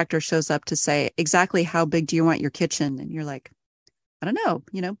contractor shows up to say, exactly how big do you want your kitchen? And you're like, I don't know,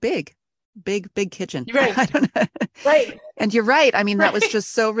 big kitchen. Right, I don't know. right, And you're right. I mean, that was right.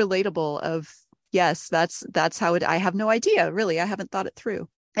 just so relatable of, yes, that's how it, I have no idea, really. I haven't thought it through.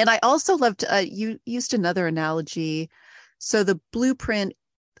 And I also loved, you used another analogy. So the blueprint,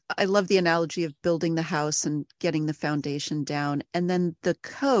 I love the analogy of building the house and getting the foundation down. And then the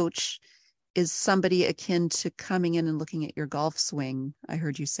coach is somebody akin to coming in and looking at your golf swing. I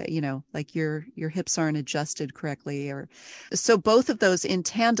heard you say, like your hips aren't adjusted correctly, or so both of those in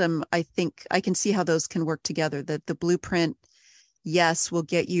tandem, I think I can see how those can work together. That the blueprint, yes, will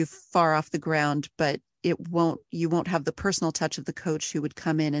get you far off the ground, but you won't have the personal touch of the coach who would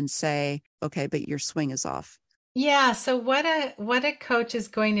come in and say, okay, but your swing is off. Yeah, so what a coach is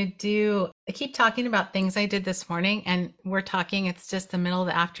going to do. I keep talking about things I did this morning, and we're talking, it's just the middle of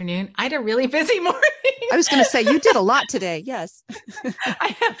the afternoon. I had a really busy morning. I was going to say, you did a lot today. Yes.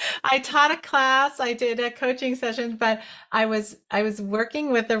 I taught a class, I did a coaching session, but I was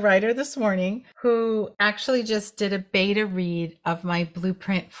working with a writer this morning who actually just did a beta read of my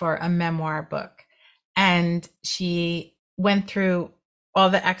blueprint for a memoir book. And she went through all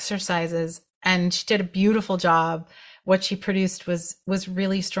the exercises and she did a beautiful job. What she produced was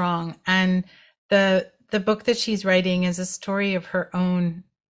really strong. And the book that she's writing is a story of her own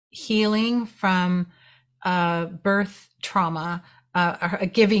healing from birth trauma, a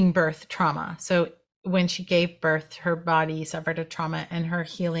giving birth trauma. So when she gave birth, her body suffered a trauma, and her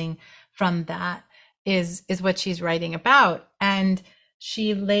healing from that is what she's writing about. And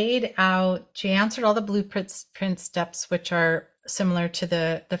she answered all the blueprint steps, which are similar to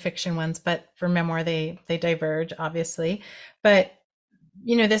the fiction ones, but for memoir they diverge, obviously. But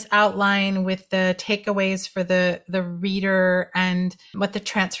this outline with the takeaways for the reader and what the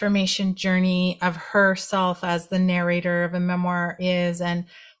transformation journey of herself as the narrator of a memoir is. And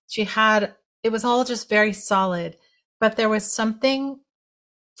it was all just very solid, but there was something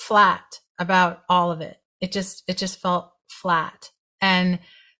flat about all of it. It just felt flat. And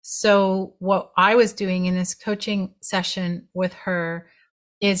so what I was doing in this coaching session with her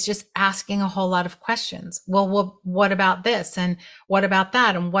is just asking a whole lot of questions. Well, what about this? And what about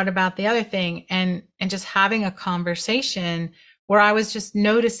that? And what about the other thing? And just having a conversation where I was just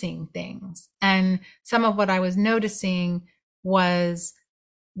noticing things. And some of what I was noticing was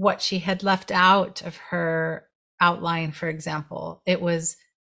what she had left out of her outline, for example.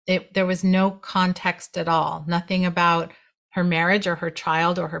 There was no context at all, nothing about her marriage or her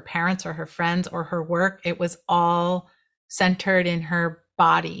child or her parents or her friends or her work. It was all centered in her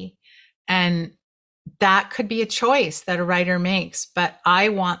body. And that could be a choice that a writer makes, but I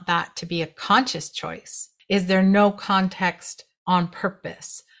want that to be a conscious choice. Is there no context on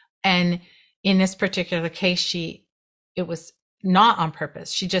purpose? And in this particular case, it was not on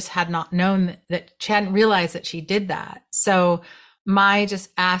purpose. She just had not known that she hadn't realized that she did that. So my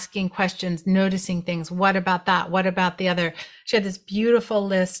just asking questions, noticing things. What about that? What about the other? She had this beautiful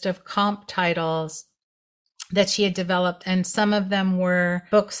list of comp titles that she had developed. And some of them were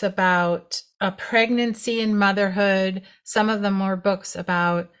books about a pregnancy and motherhood. Some of them were books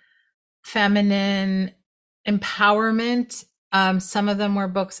about feminine empowerment. Some of them were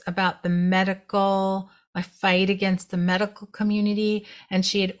books about a fight against the medical community. And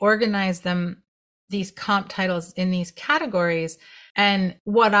she had organized these comp titles in these categories. And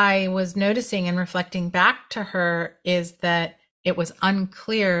what I was noticing and reflecting back to her is that it was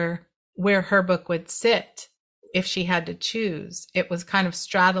unclear where her book would sit if she had to choose. It was kind of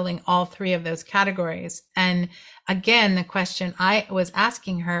straddling all three of those categories. And again, the question I was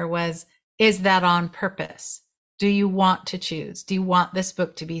asking her was, is that on purpose? Do you want to choose? Do you want this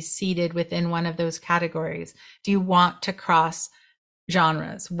book to be seated within one of those categories? Do you want to cross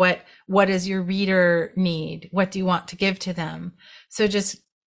genres? What does your reader need? What do you want to give to them? So just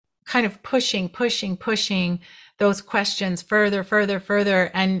kind of pushing those questions further, further, further.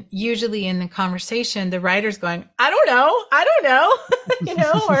 And usually in the conversation, the writer's going, I don't know,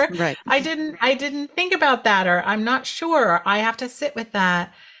 or Right. I didn't think about that, or I'm not sure, or I have to sit with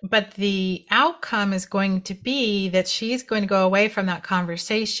that. But the outcome is going to be that she's going to go away from that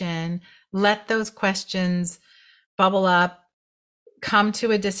conversation, let those questions bubble up, come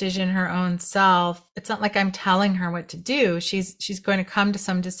to a decision her own self. It's not like I'm telling her what to do. She's going to come to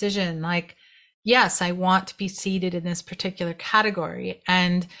some decision like, yes, I want to be seated in this particular category.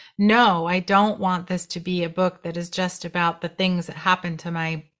 And no, I don't want this to be a book that is just about the things that happen to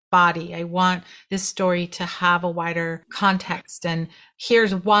my body. I want this story to have a wider context. And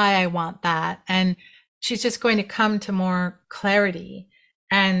here's why I want that. And she's just going to come to more clarity.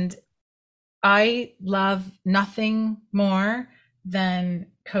 And I love nothing more than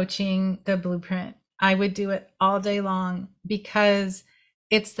coaching the blueprint. I would do it all day long because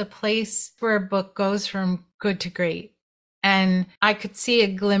it's the place where a book goes from good to great. And I could see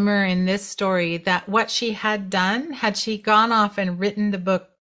a glimmer in this story that what she had done, had she gone off and written the book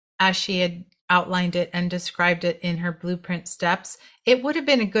as she had outlined it and described it in her blueprint steps, it would have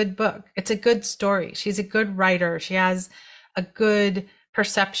been a good book. It's a good story. She's a good writer. She has a good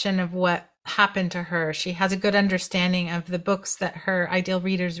perception of what happened to her. She has a good understanding of the books that her ideal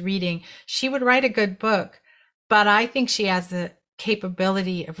reader's reading. She would write a good book, but I think she has the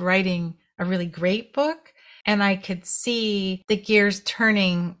capability of writing a really great book. And I could see the gears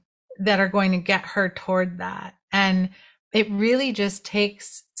turning that are going to get her toward that. And it really just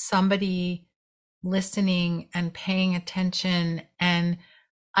takes somebody listening and paying attention. And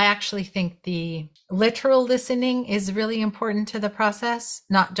I actually think the literal listening is really important to the process,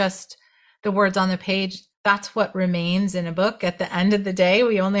 not just the words on the page. That's what remains in a book. At the end of the day,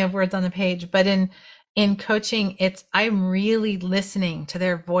 we only have words on the page. But in coaching, it's I'm really listening to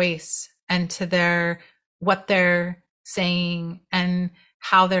their voice and to their what they're saying and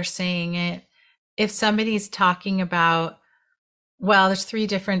how they're saying it. If somebody's talking about, well, there's three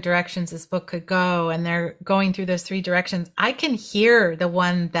different directions this book could go, and they're going through those three directions, I can hear the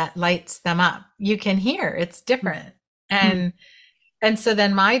one that lights them up. You can hear it's different. And so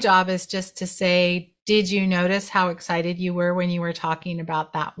then my job is just to say, did you notice how excited you were when you were talking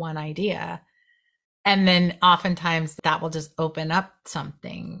about that one idea? And then oftentimes that will just open up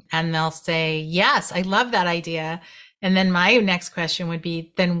something and they'll say, yes, I love that idea. And then my next question would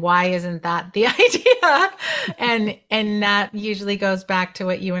be, then why isn't that the idea? And that usually goes back to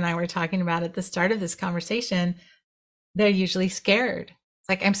what you and I were talking about at the start of this conversation. They're usually scared. It's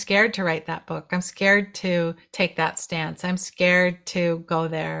like, I'm scared to write that book. I'm scared to take that stance. I'm scared to go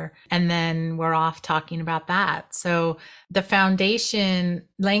there. And then we're off talking about that. So the foundation,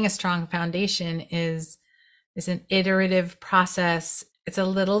 laying a strong foundation is an iterative process. It's a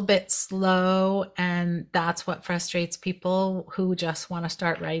little bit slow, and that's what frustrates people who just want to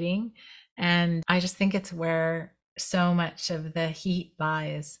start writing. And I just think it's where so much of the heat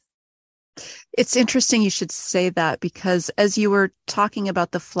lies. It's interesting you should say that because as you were talking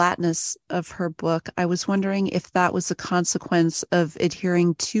about the flatness of her book, I was wondering if that was a consequence of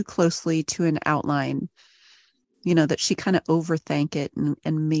adhering too closely to an outline, that she kind of overthink it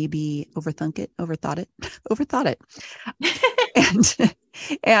and maybe overthought it, overthought it.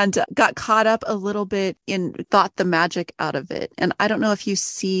 And got caught up a little bit in thought the magic out of it. And I don't know if you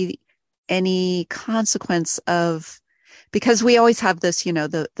see any consequence of, because we always have this,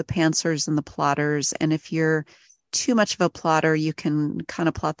 the pantsers and the plotters. And if you're too much of a plotter, you can kind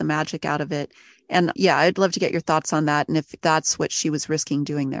of plot the magic out of it. And yeah, I'd love to get your thoughts on that. And if that's what she was risking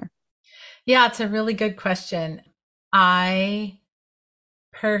doing there. Yeah, it's a really good question. I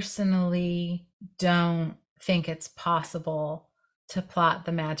personally don't think it's possible to plot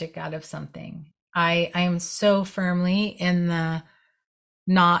the magic out of something. I am so firmly in the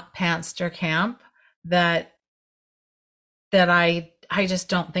not pantster camp that I just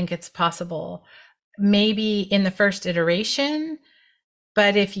don't think it's possible. Maybe in the first iteration,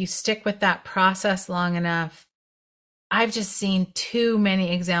 but if you stick with that process long enough, I've just seen too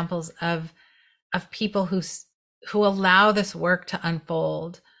many examples of people who allow this work to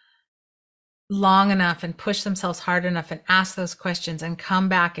unfold long enough and push themselves hard enough and ask those questions and come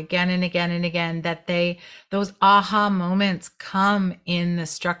back again and again and again, that those aha moments come in the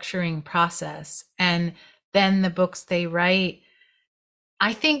structuring process. And then the books they write,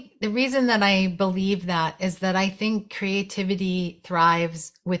 I think the reason that I believe that is that I think creativity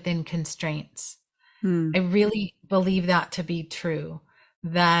thrives within constraints. Hmm. I really believe that to be true,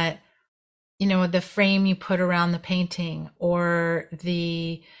 that, the frame you put around the painting, or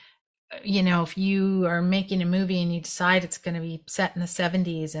if you are making a movie and you decide it's going to be set in the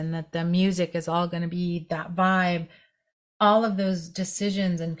 70s and that the music is all going to be that vibe, all of those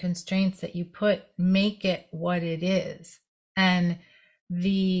decisions and constraints that you put make it what it is. And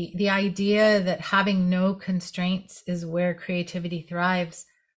the idea that having no constraints is where creativity thrives,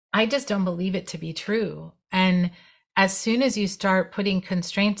 I just don't believe it to be true. And as soon as you start putting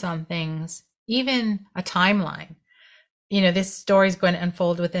constraints on things, even a timeline, this story is going to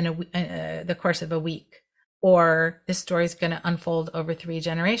unfold within the course of a week, or this story is going to unfold over 3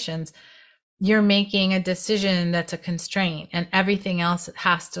 generations. You're making a decision that's a constraint, and everything else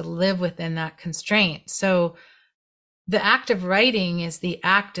has to live within that constraint. So the act of writing is the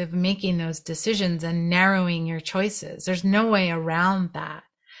act of making those decisions and narrowing your choices. There's no way around that.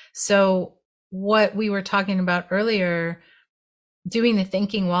 So what we were talking about earlier, doing the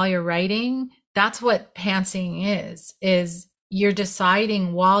thinking while you're writing, that's what pantsing is you're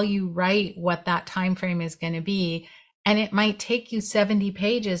deciding while you write what that time frame is going to be. And it might take you 70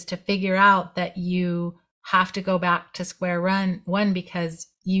 pages to figure out that you have to go back to square one because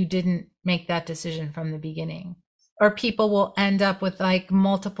you didn't make that decision from the beginning. Or people will end up with like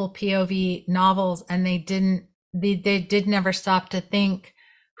multiple POV novels, and they did never stop to think,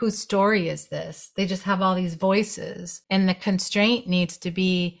 whose story is this? They just have all these voices, and the constraint needs to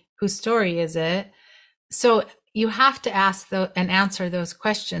be, whose story is it? So you have to ask and answer those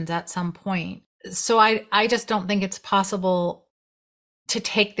questions at some point. So I just don't think it's possible to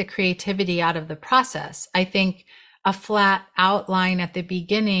take the creativity out of the process. I think a flat outline at the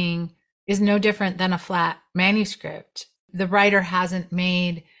beginning is no different than a flat manuscript. The writer hasn't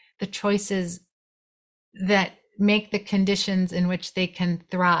made the choices that make the conditions in which they can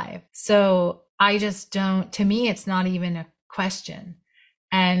thrive. So I just don't, to me, it's not even a question.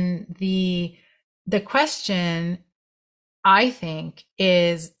 And the question, I think,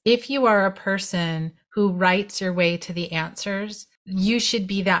 is if you are a person who writes your way to the answers, you should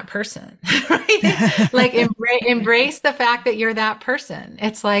be that person, right? Like embrace the fact that you're that person.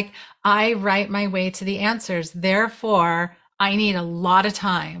 It's like, I write my way to the answers. Therefore, I need a lot of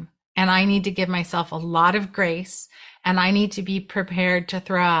time, and I need to give myself a lot of grace, and I need to be prepared to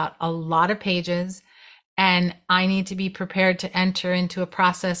throw out a lot of pages, and I need to be prepared to enter into a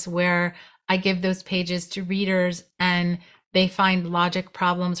process where I give those pages to readers and they find logic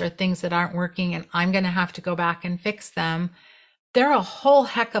problems or things that aren't working, and I'm going to have to go back and fix them. There are a whole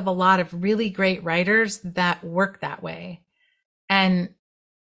heck of a lot of really great writers that work that way. And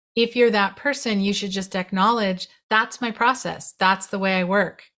if you're that person, you should just acknowledge, that's my process. That's the way I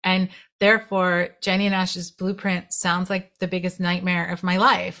work. And therefore, Jennie and Nash's blueprint sounds like the biggest nightmare of my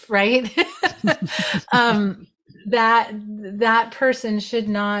life, right? That person should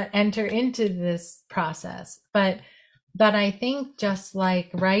not enter into this process. But I think, just like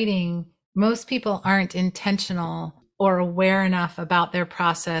writing, most people aren't intentional or aware enough about their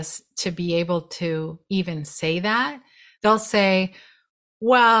process to be able to even say that. They'll say,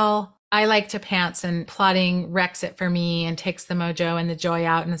 well, I like to pants, and plotting wrecks it for me and takes the mojo and the joy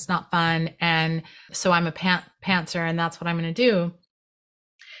out, and it's not fun. And so I'm a pantser, and that's what I'm going to do.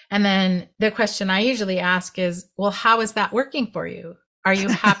 And then the question I usually ask is, well, how is that working for you? Are you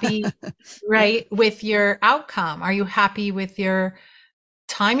happy, right, with your outcome? Are you happy with your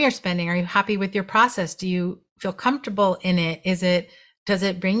time you're spending? Are you happy with your process? Do you feel comfortable in it? Does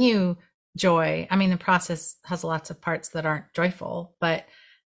it bring you joy? I mean, the process has lots of parts that aren't joyful, but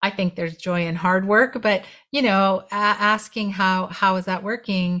I think there's joy in hard work. But, asking how is that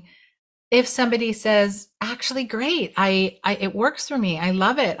working? If somebody says, actually, great, it works for me. I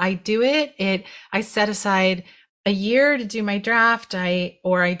love it. I do it. I set aside a year to do my draft. I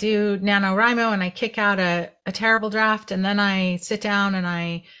do NaNoWriMo, and I kick out a terrible draft. And then I sit down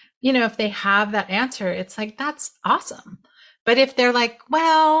and if they have that answer, it's like, that's awesome. But if they're like,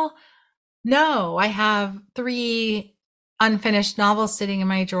 well, no, I have 3 unfinished novels sitting in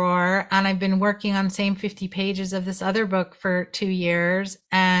my drawer, and I've been working on the same 50 pages of this other book for 2 years,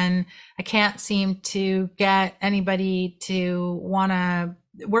 and I can't seem to get anybody to want to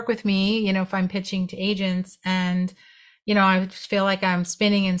work with me, if I'm pitching to agents, and, I feel like I'm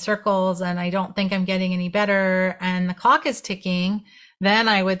spinning in circles and I don't think I'm getting any better, and the clock is ticking, then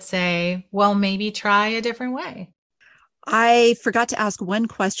I would say, well, maybe try a different way. I forgot to ask one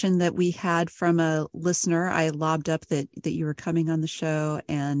question that we had from a listener. I lobbed up that you were coming on the show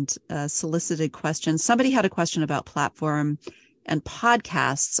and solicited questions. Somebody had a question about platform and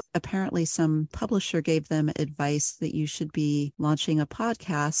podcasts. Apparently, some publisher gave them advice that you should be launching a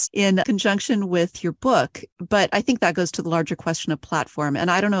podcast in conjunction with your book. But I think that goes to the larger question of platform.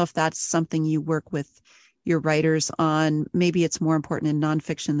 And I don't know if that's something you work with your writers on. Maybe it's more important in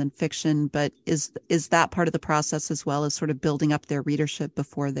nonfiction than fiction, but is that part of the process as well as sort of building up their readership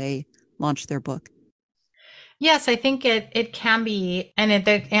before they launch their book? Yes, I think it can be, and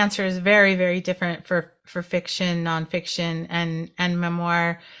the answer is very, very different for fiction, nonfiction, and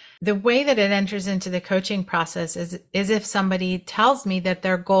memoir. The way that it enters into the coaching process is if somebody tells me that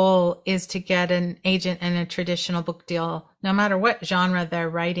their goal is to get an agent in a traditional book deal, no matter what genre they're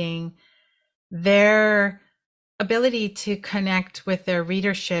writing, their ability to connect with their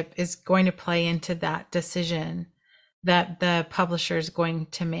readership is going to play into that decision that the publisher is going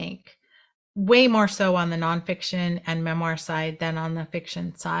to make. Way more so on the nonfiction and memoir side than on the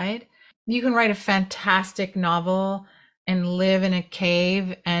fiction side. You can write a fantastic novel and live in a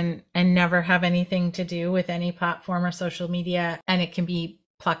cave and never have anything to do with any platform or social media, and it can be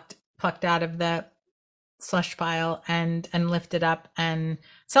plucked out of the slush pile and lifted up and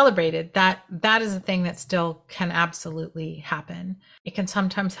celebrated. That is a thing that still can absolutely happen. It can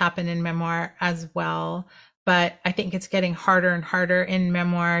sometimes happen in memoir as well, but I think it's getting harder and harder in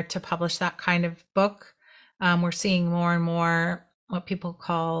memoir to publish that kind of book. We're seeing more and more what people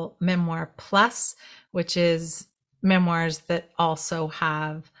call memoir plus, which is memoirs that also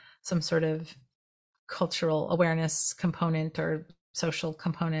have some sort of cultural awareness component or social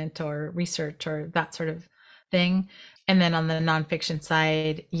component or research or that sort of thing. And then on the nonfiction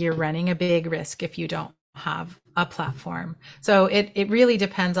side, you're running a big risk if you don't have a platform. So it really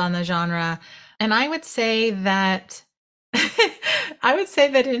depends on the genre. And I would say that I would say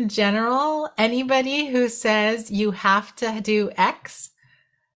that in general, anybody who says you have to do X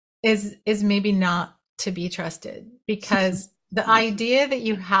is maybe not to be trusted, because the idea that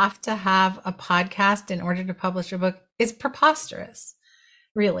you have to have a podcast in order to publish a book is preposterous,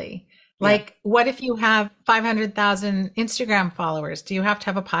 really. Yeah. Like, what if you have 500,000 Instagram followers? Do you have to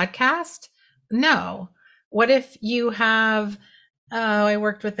have a podcast? No. What if you have, I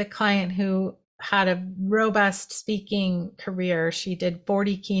worked with a client who had a robust speaking career. She did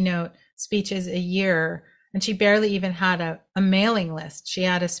 40 keynote speeches a year, and she barely even had a mailing list. She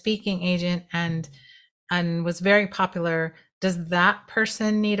had a speaking agent and was very popular. Does that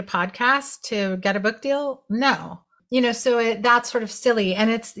person need a podcast to get a book deal? No. So that's sort of silly.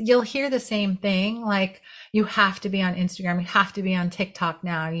 And you'll hear the same thing. Like, you have to be on Instagram. You have to be on TikTok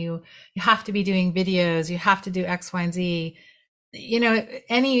now. You have to be doing videos. You have to do X, Y, and Z.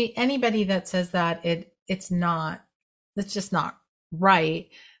 Anybody that says that, it's just not right.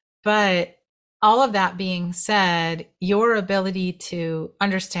 But all of that being said, your ability to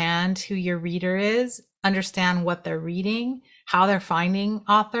understand who your reader is, understand what they're reading, how they're finding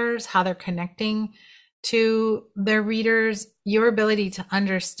authors, how they're connecting to their readers, your ability to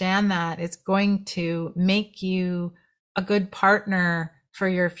understand that is going to make you a good partner for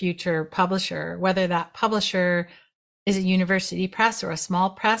your future publisher, whether that publisher is a university press or a small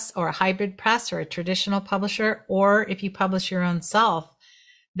press or a hybrid press or a traditional publisher, or if you publish your own self.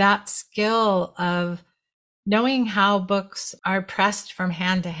 That skill of knowing how books are pressed from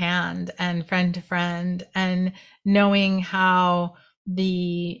hand to hand and friend to friend, and knowing how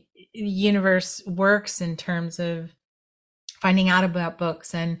the universe works in terms of finding out about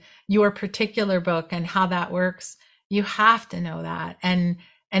books and your particular book and how that works, you have to know that. And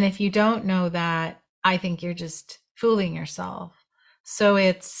if you don't know that, I think you're just fooling yourself. So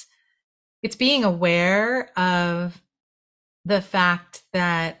it's being aware of the fact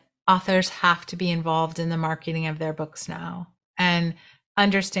that authors have to be involved in the marketing of their books now, and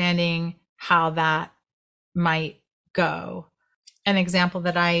understanding how that might go. An example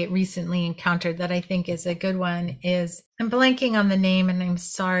that I recently encountered that I think is a good one is, I'm blanking on the name and I'm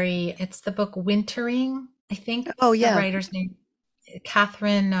sorry. It's the book Wintering. I think Oh, the yeah. writer's name,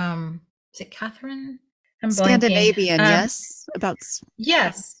 Catherine. Is it Catherine? I'm blanking. Scandinavian, yes.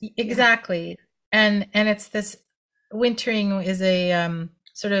 Yes, Yeah. exactly. And it's this, Wintering is a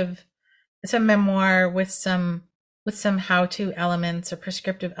sort of, it's a memoir with some how-to elements or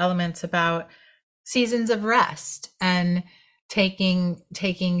prescriptive elements about seasons of rest and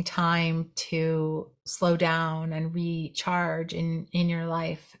taking time to slow down and recharge in your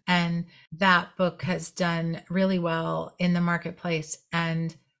life. And that book has done really well in the marketplace.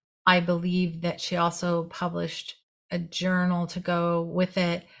 And I believe that she also published a journal to go with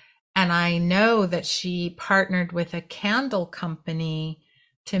it. And I know that she partnered with a candle company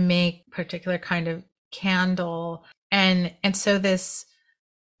to make particular kind of candle. And so this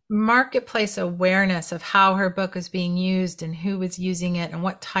marketplace awareness of how her book is being used and who was using it and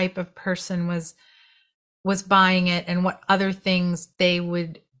what type of person was buying it and what other things they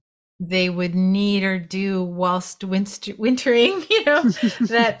would need or do whilst wintering,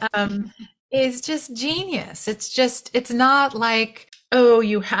 that is just genius. It's not like, oh,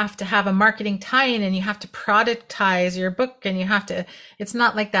 you have to have a marketing tie-in and you have to productize your book and it's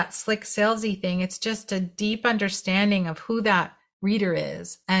not like that slick salesy thing. It's just a deep understanding of who that reader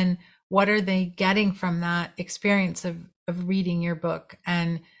is and what are they getting from that experience of reading your book,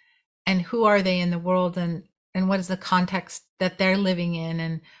 and who are they in the world, and what is the context that they're living in,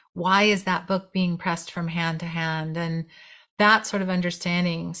 and why is that book being pressed from hand to hand, and that sort of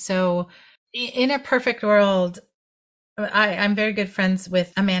understanding. So in a perfect world, I'm very good friends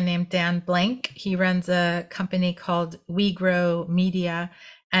with a man named Dan Blank. He runs a company called We Grow Media,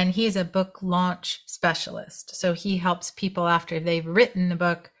 and he's a book launch specialist. So he helps people after they've written the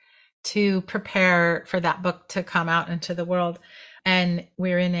book to prepare for that book to come out into the world. And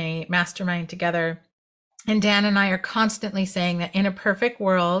we're in a mastermind together. And Dan and I are constantly saying that in a perfect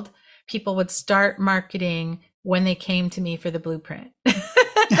world, people would start marketing when they came to me for the blueprint.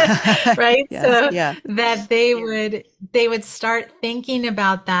 Right? Yeah, so yeah. that they would start thinking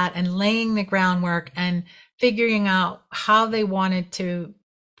about that and laying the groundwork and figuring out how they wanted to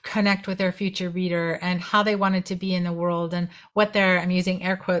connect with their future reader and how they wanted to be in the world and what their, I'm using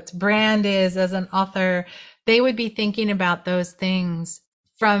air quotes, brand is as an author. They would be thinking about those things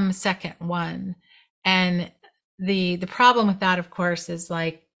from second one. And the problem with that, of course, is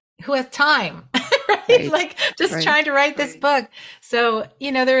like, who has time? Right? Like just trying to write this book. So,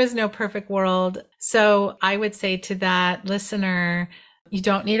 there is no perfect world. So I would say to that listener, you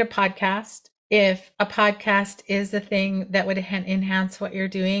don't need a podcast. If a podcast is the thing that would enhance what you're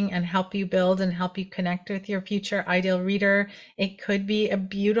doing and help you build and help you connect with your future ideal reader, it could be a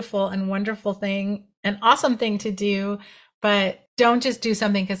beautiful and wonderful thing, an awesome thing to do. But don't just do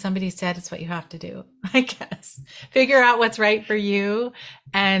something because somebody said it's what you have to do, I guess. Figure out what's right for you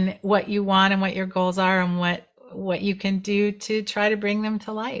and what you want and what your goals are and what you can do to try to bring them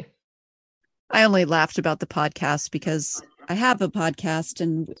to life. I only laughed about the podcast because I have a podcast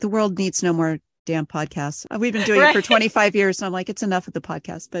and the world needs no more damn podcasts. We've been doing it for 25 years. And I'm like, it's enough of the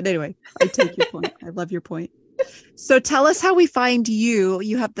podcast. But anyway, I take your point. I love your point. So tell us how we find you.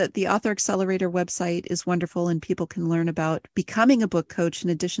 You have the Author Accelerator website is wonderful, and people can learn about becoming a book coach in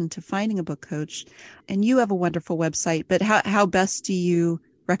addition to finding a book coach. And you have a wonderful website, but how best do you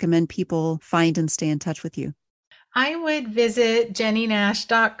recommend people find and stay in touch with you? I would visit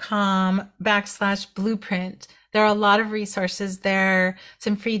jennienash.com/blueprint. There are a lot of resources there,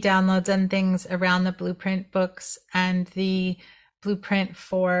 some free downloads and things around the blueprint books, and the blueprint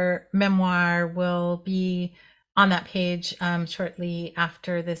for memoir will be on that page shortly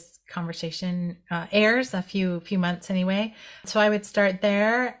after this conversation airs, a few months anyway. So I would start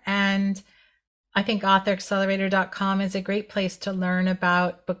there. And I think authoraccelerator.com is a great place to learn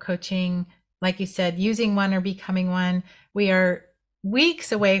about book coaching. Like you said, using one or becoming one. We are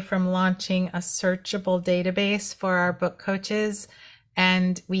weeks away from launching a searchable database for our book coaches.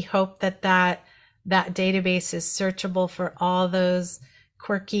 And we hope that database is searchable for all those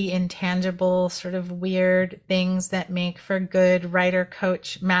quirky, intangible, sort of weird things that make for good writer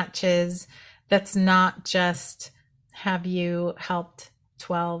coach matches. That's not just have you helped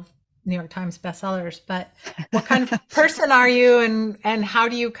 12 New York Times bestsellers, but what kind of person are you, and how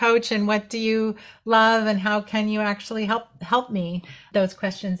do you coach, and what do you love, and how can you actually help me? Those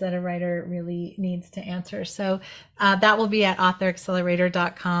questions that a writer really needs to answer. So that will be at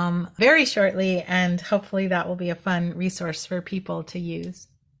authoraccelerator.com very shortly, and hopefully that will be a fun resource for people to use.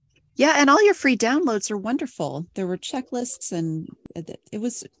 Yeah, and all your free downloads are wonderful. There were checklists, and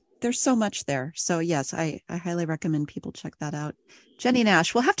there's so much there. So yes, I highly recommend people check that out. Jennie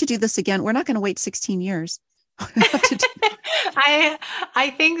Nash, we'll have to do this again. We're not going to wait 16 years.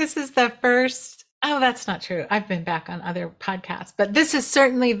 I think this is the first. Oh, that's not true. I've been back on other podcasts, but this is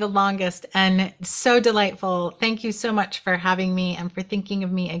certainly the longest and so delightful. Thank you so much for having me and for thinking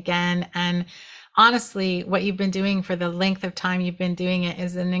of me again. And honestly, what you've been doing for the length of time you've been doing it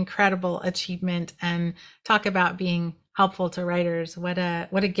is an incredible achievement. And talk about being helpful to writers. What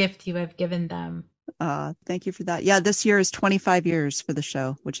a gift you have given them. Thank you for that. Yeah, this year is 25 years for the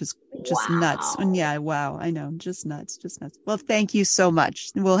show, which is just nuts. And yeah, wow, I know, just nuts. Well, thank you so much.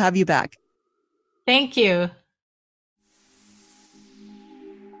 We'll have you back. Thank you.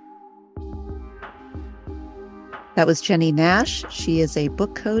 That was Jennie Nash. She is a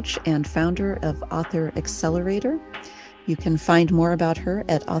book coach and founder of Author Accelerator. You can find more about her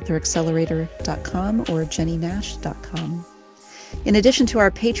at authoraccelerator.com or jennienash.com. In addition to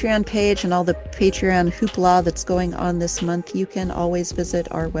our Patreon page and all the Patreon hoopla that's going on this month, you can always visit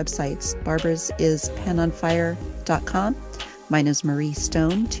our websites. Barbara's is penonfire.com. Mine is Marie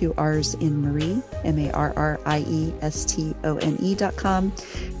Stone, 2 R's in Marie, MARRIESTONE.com.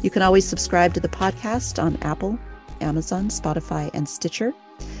 You can always subscribe to the podcast on Apple, Amazon, Spotify, and Stitcher.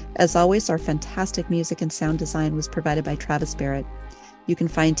 As always, our fantastic music and sound design was provided by Travis Barrett. You can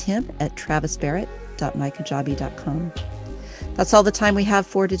find him at travisbarrett.mykajabi.com. That's all the time we have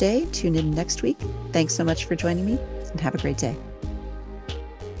for today. Tune in next week. Thanks so much for joining me, and have a great day.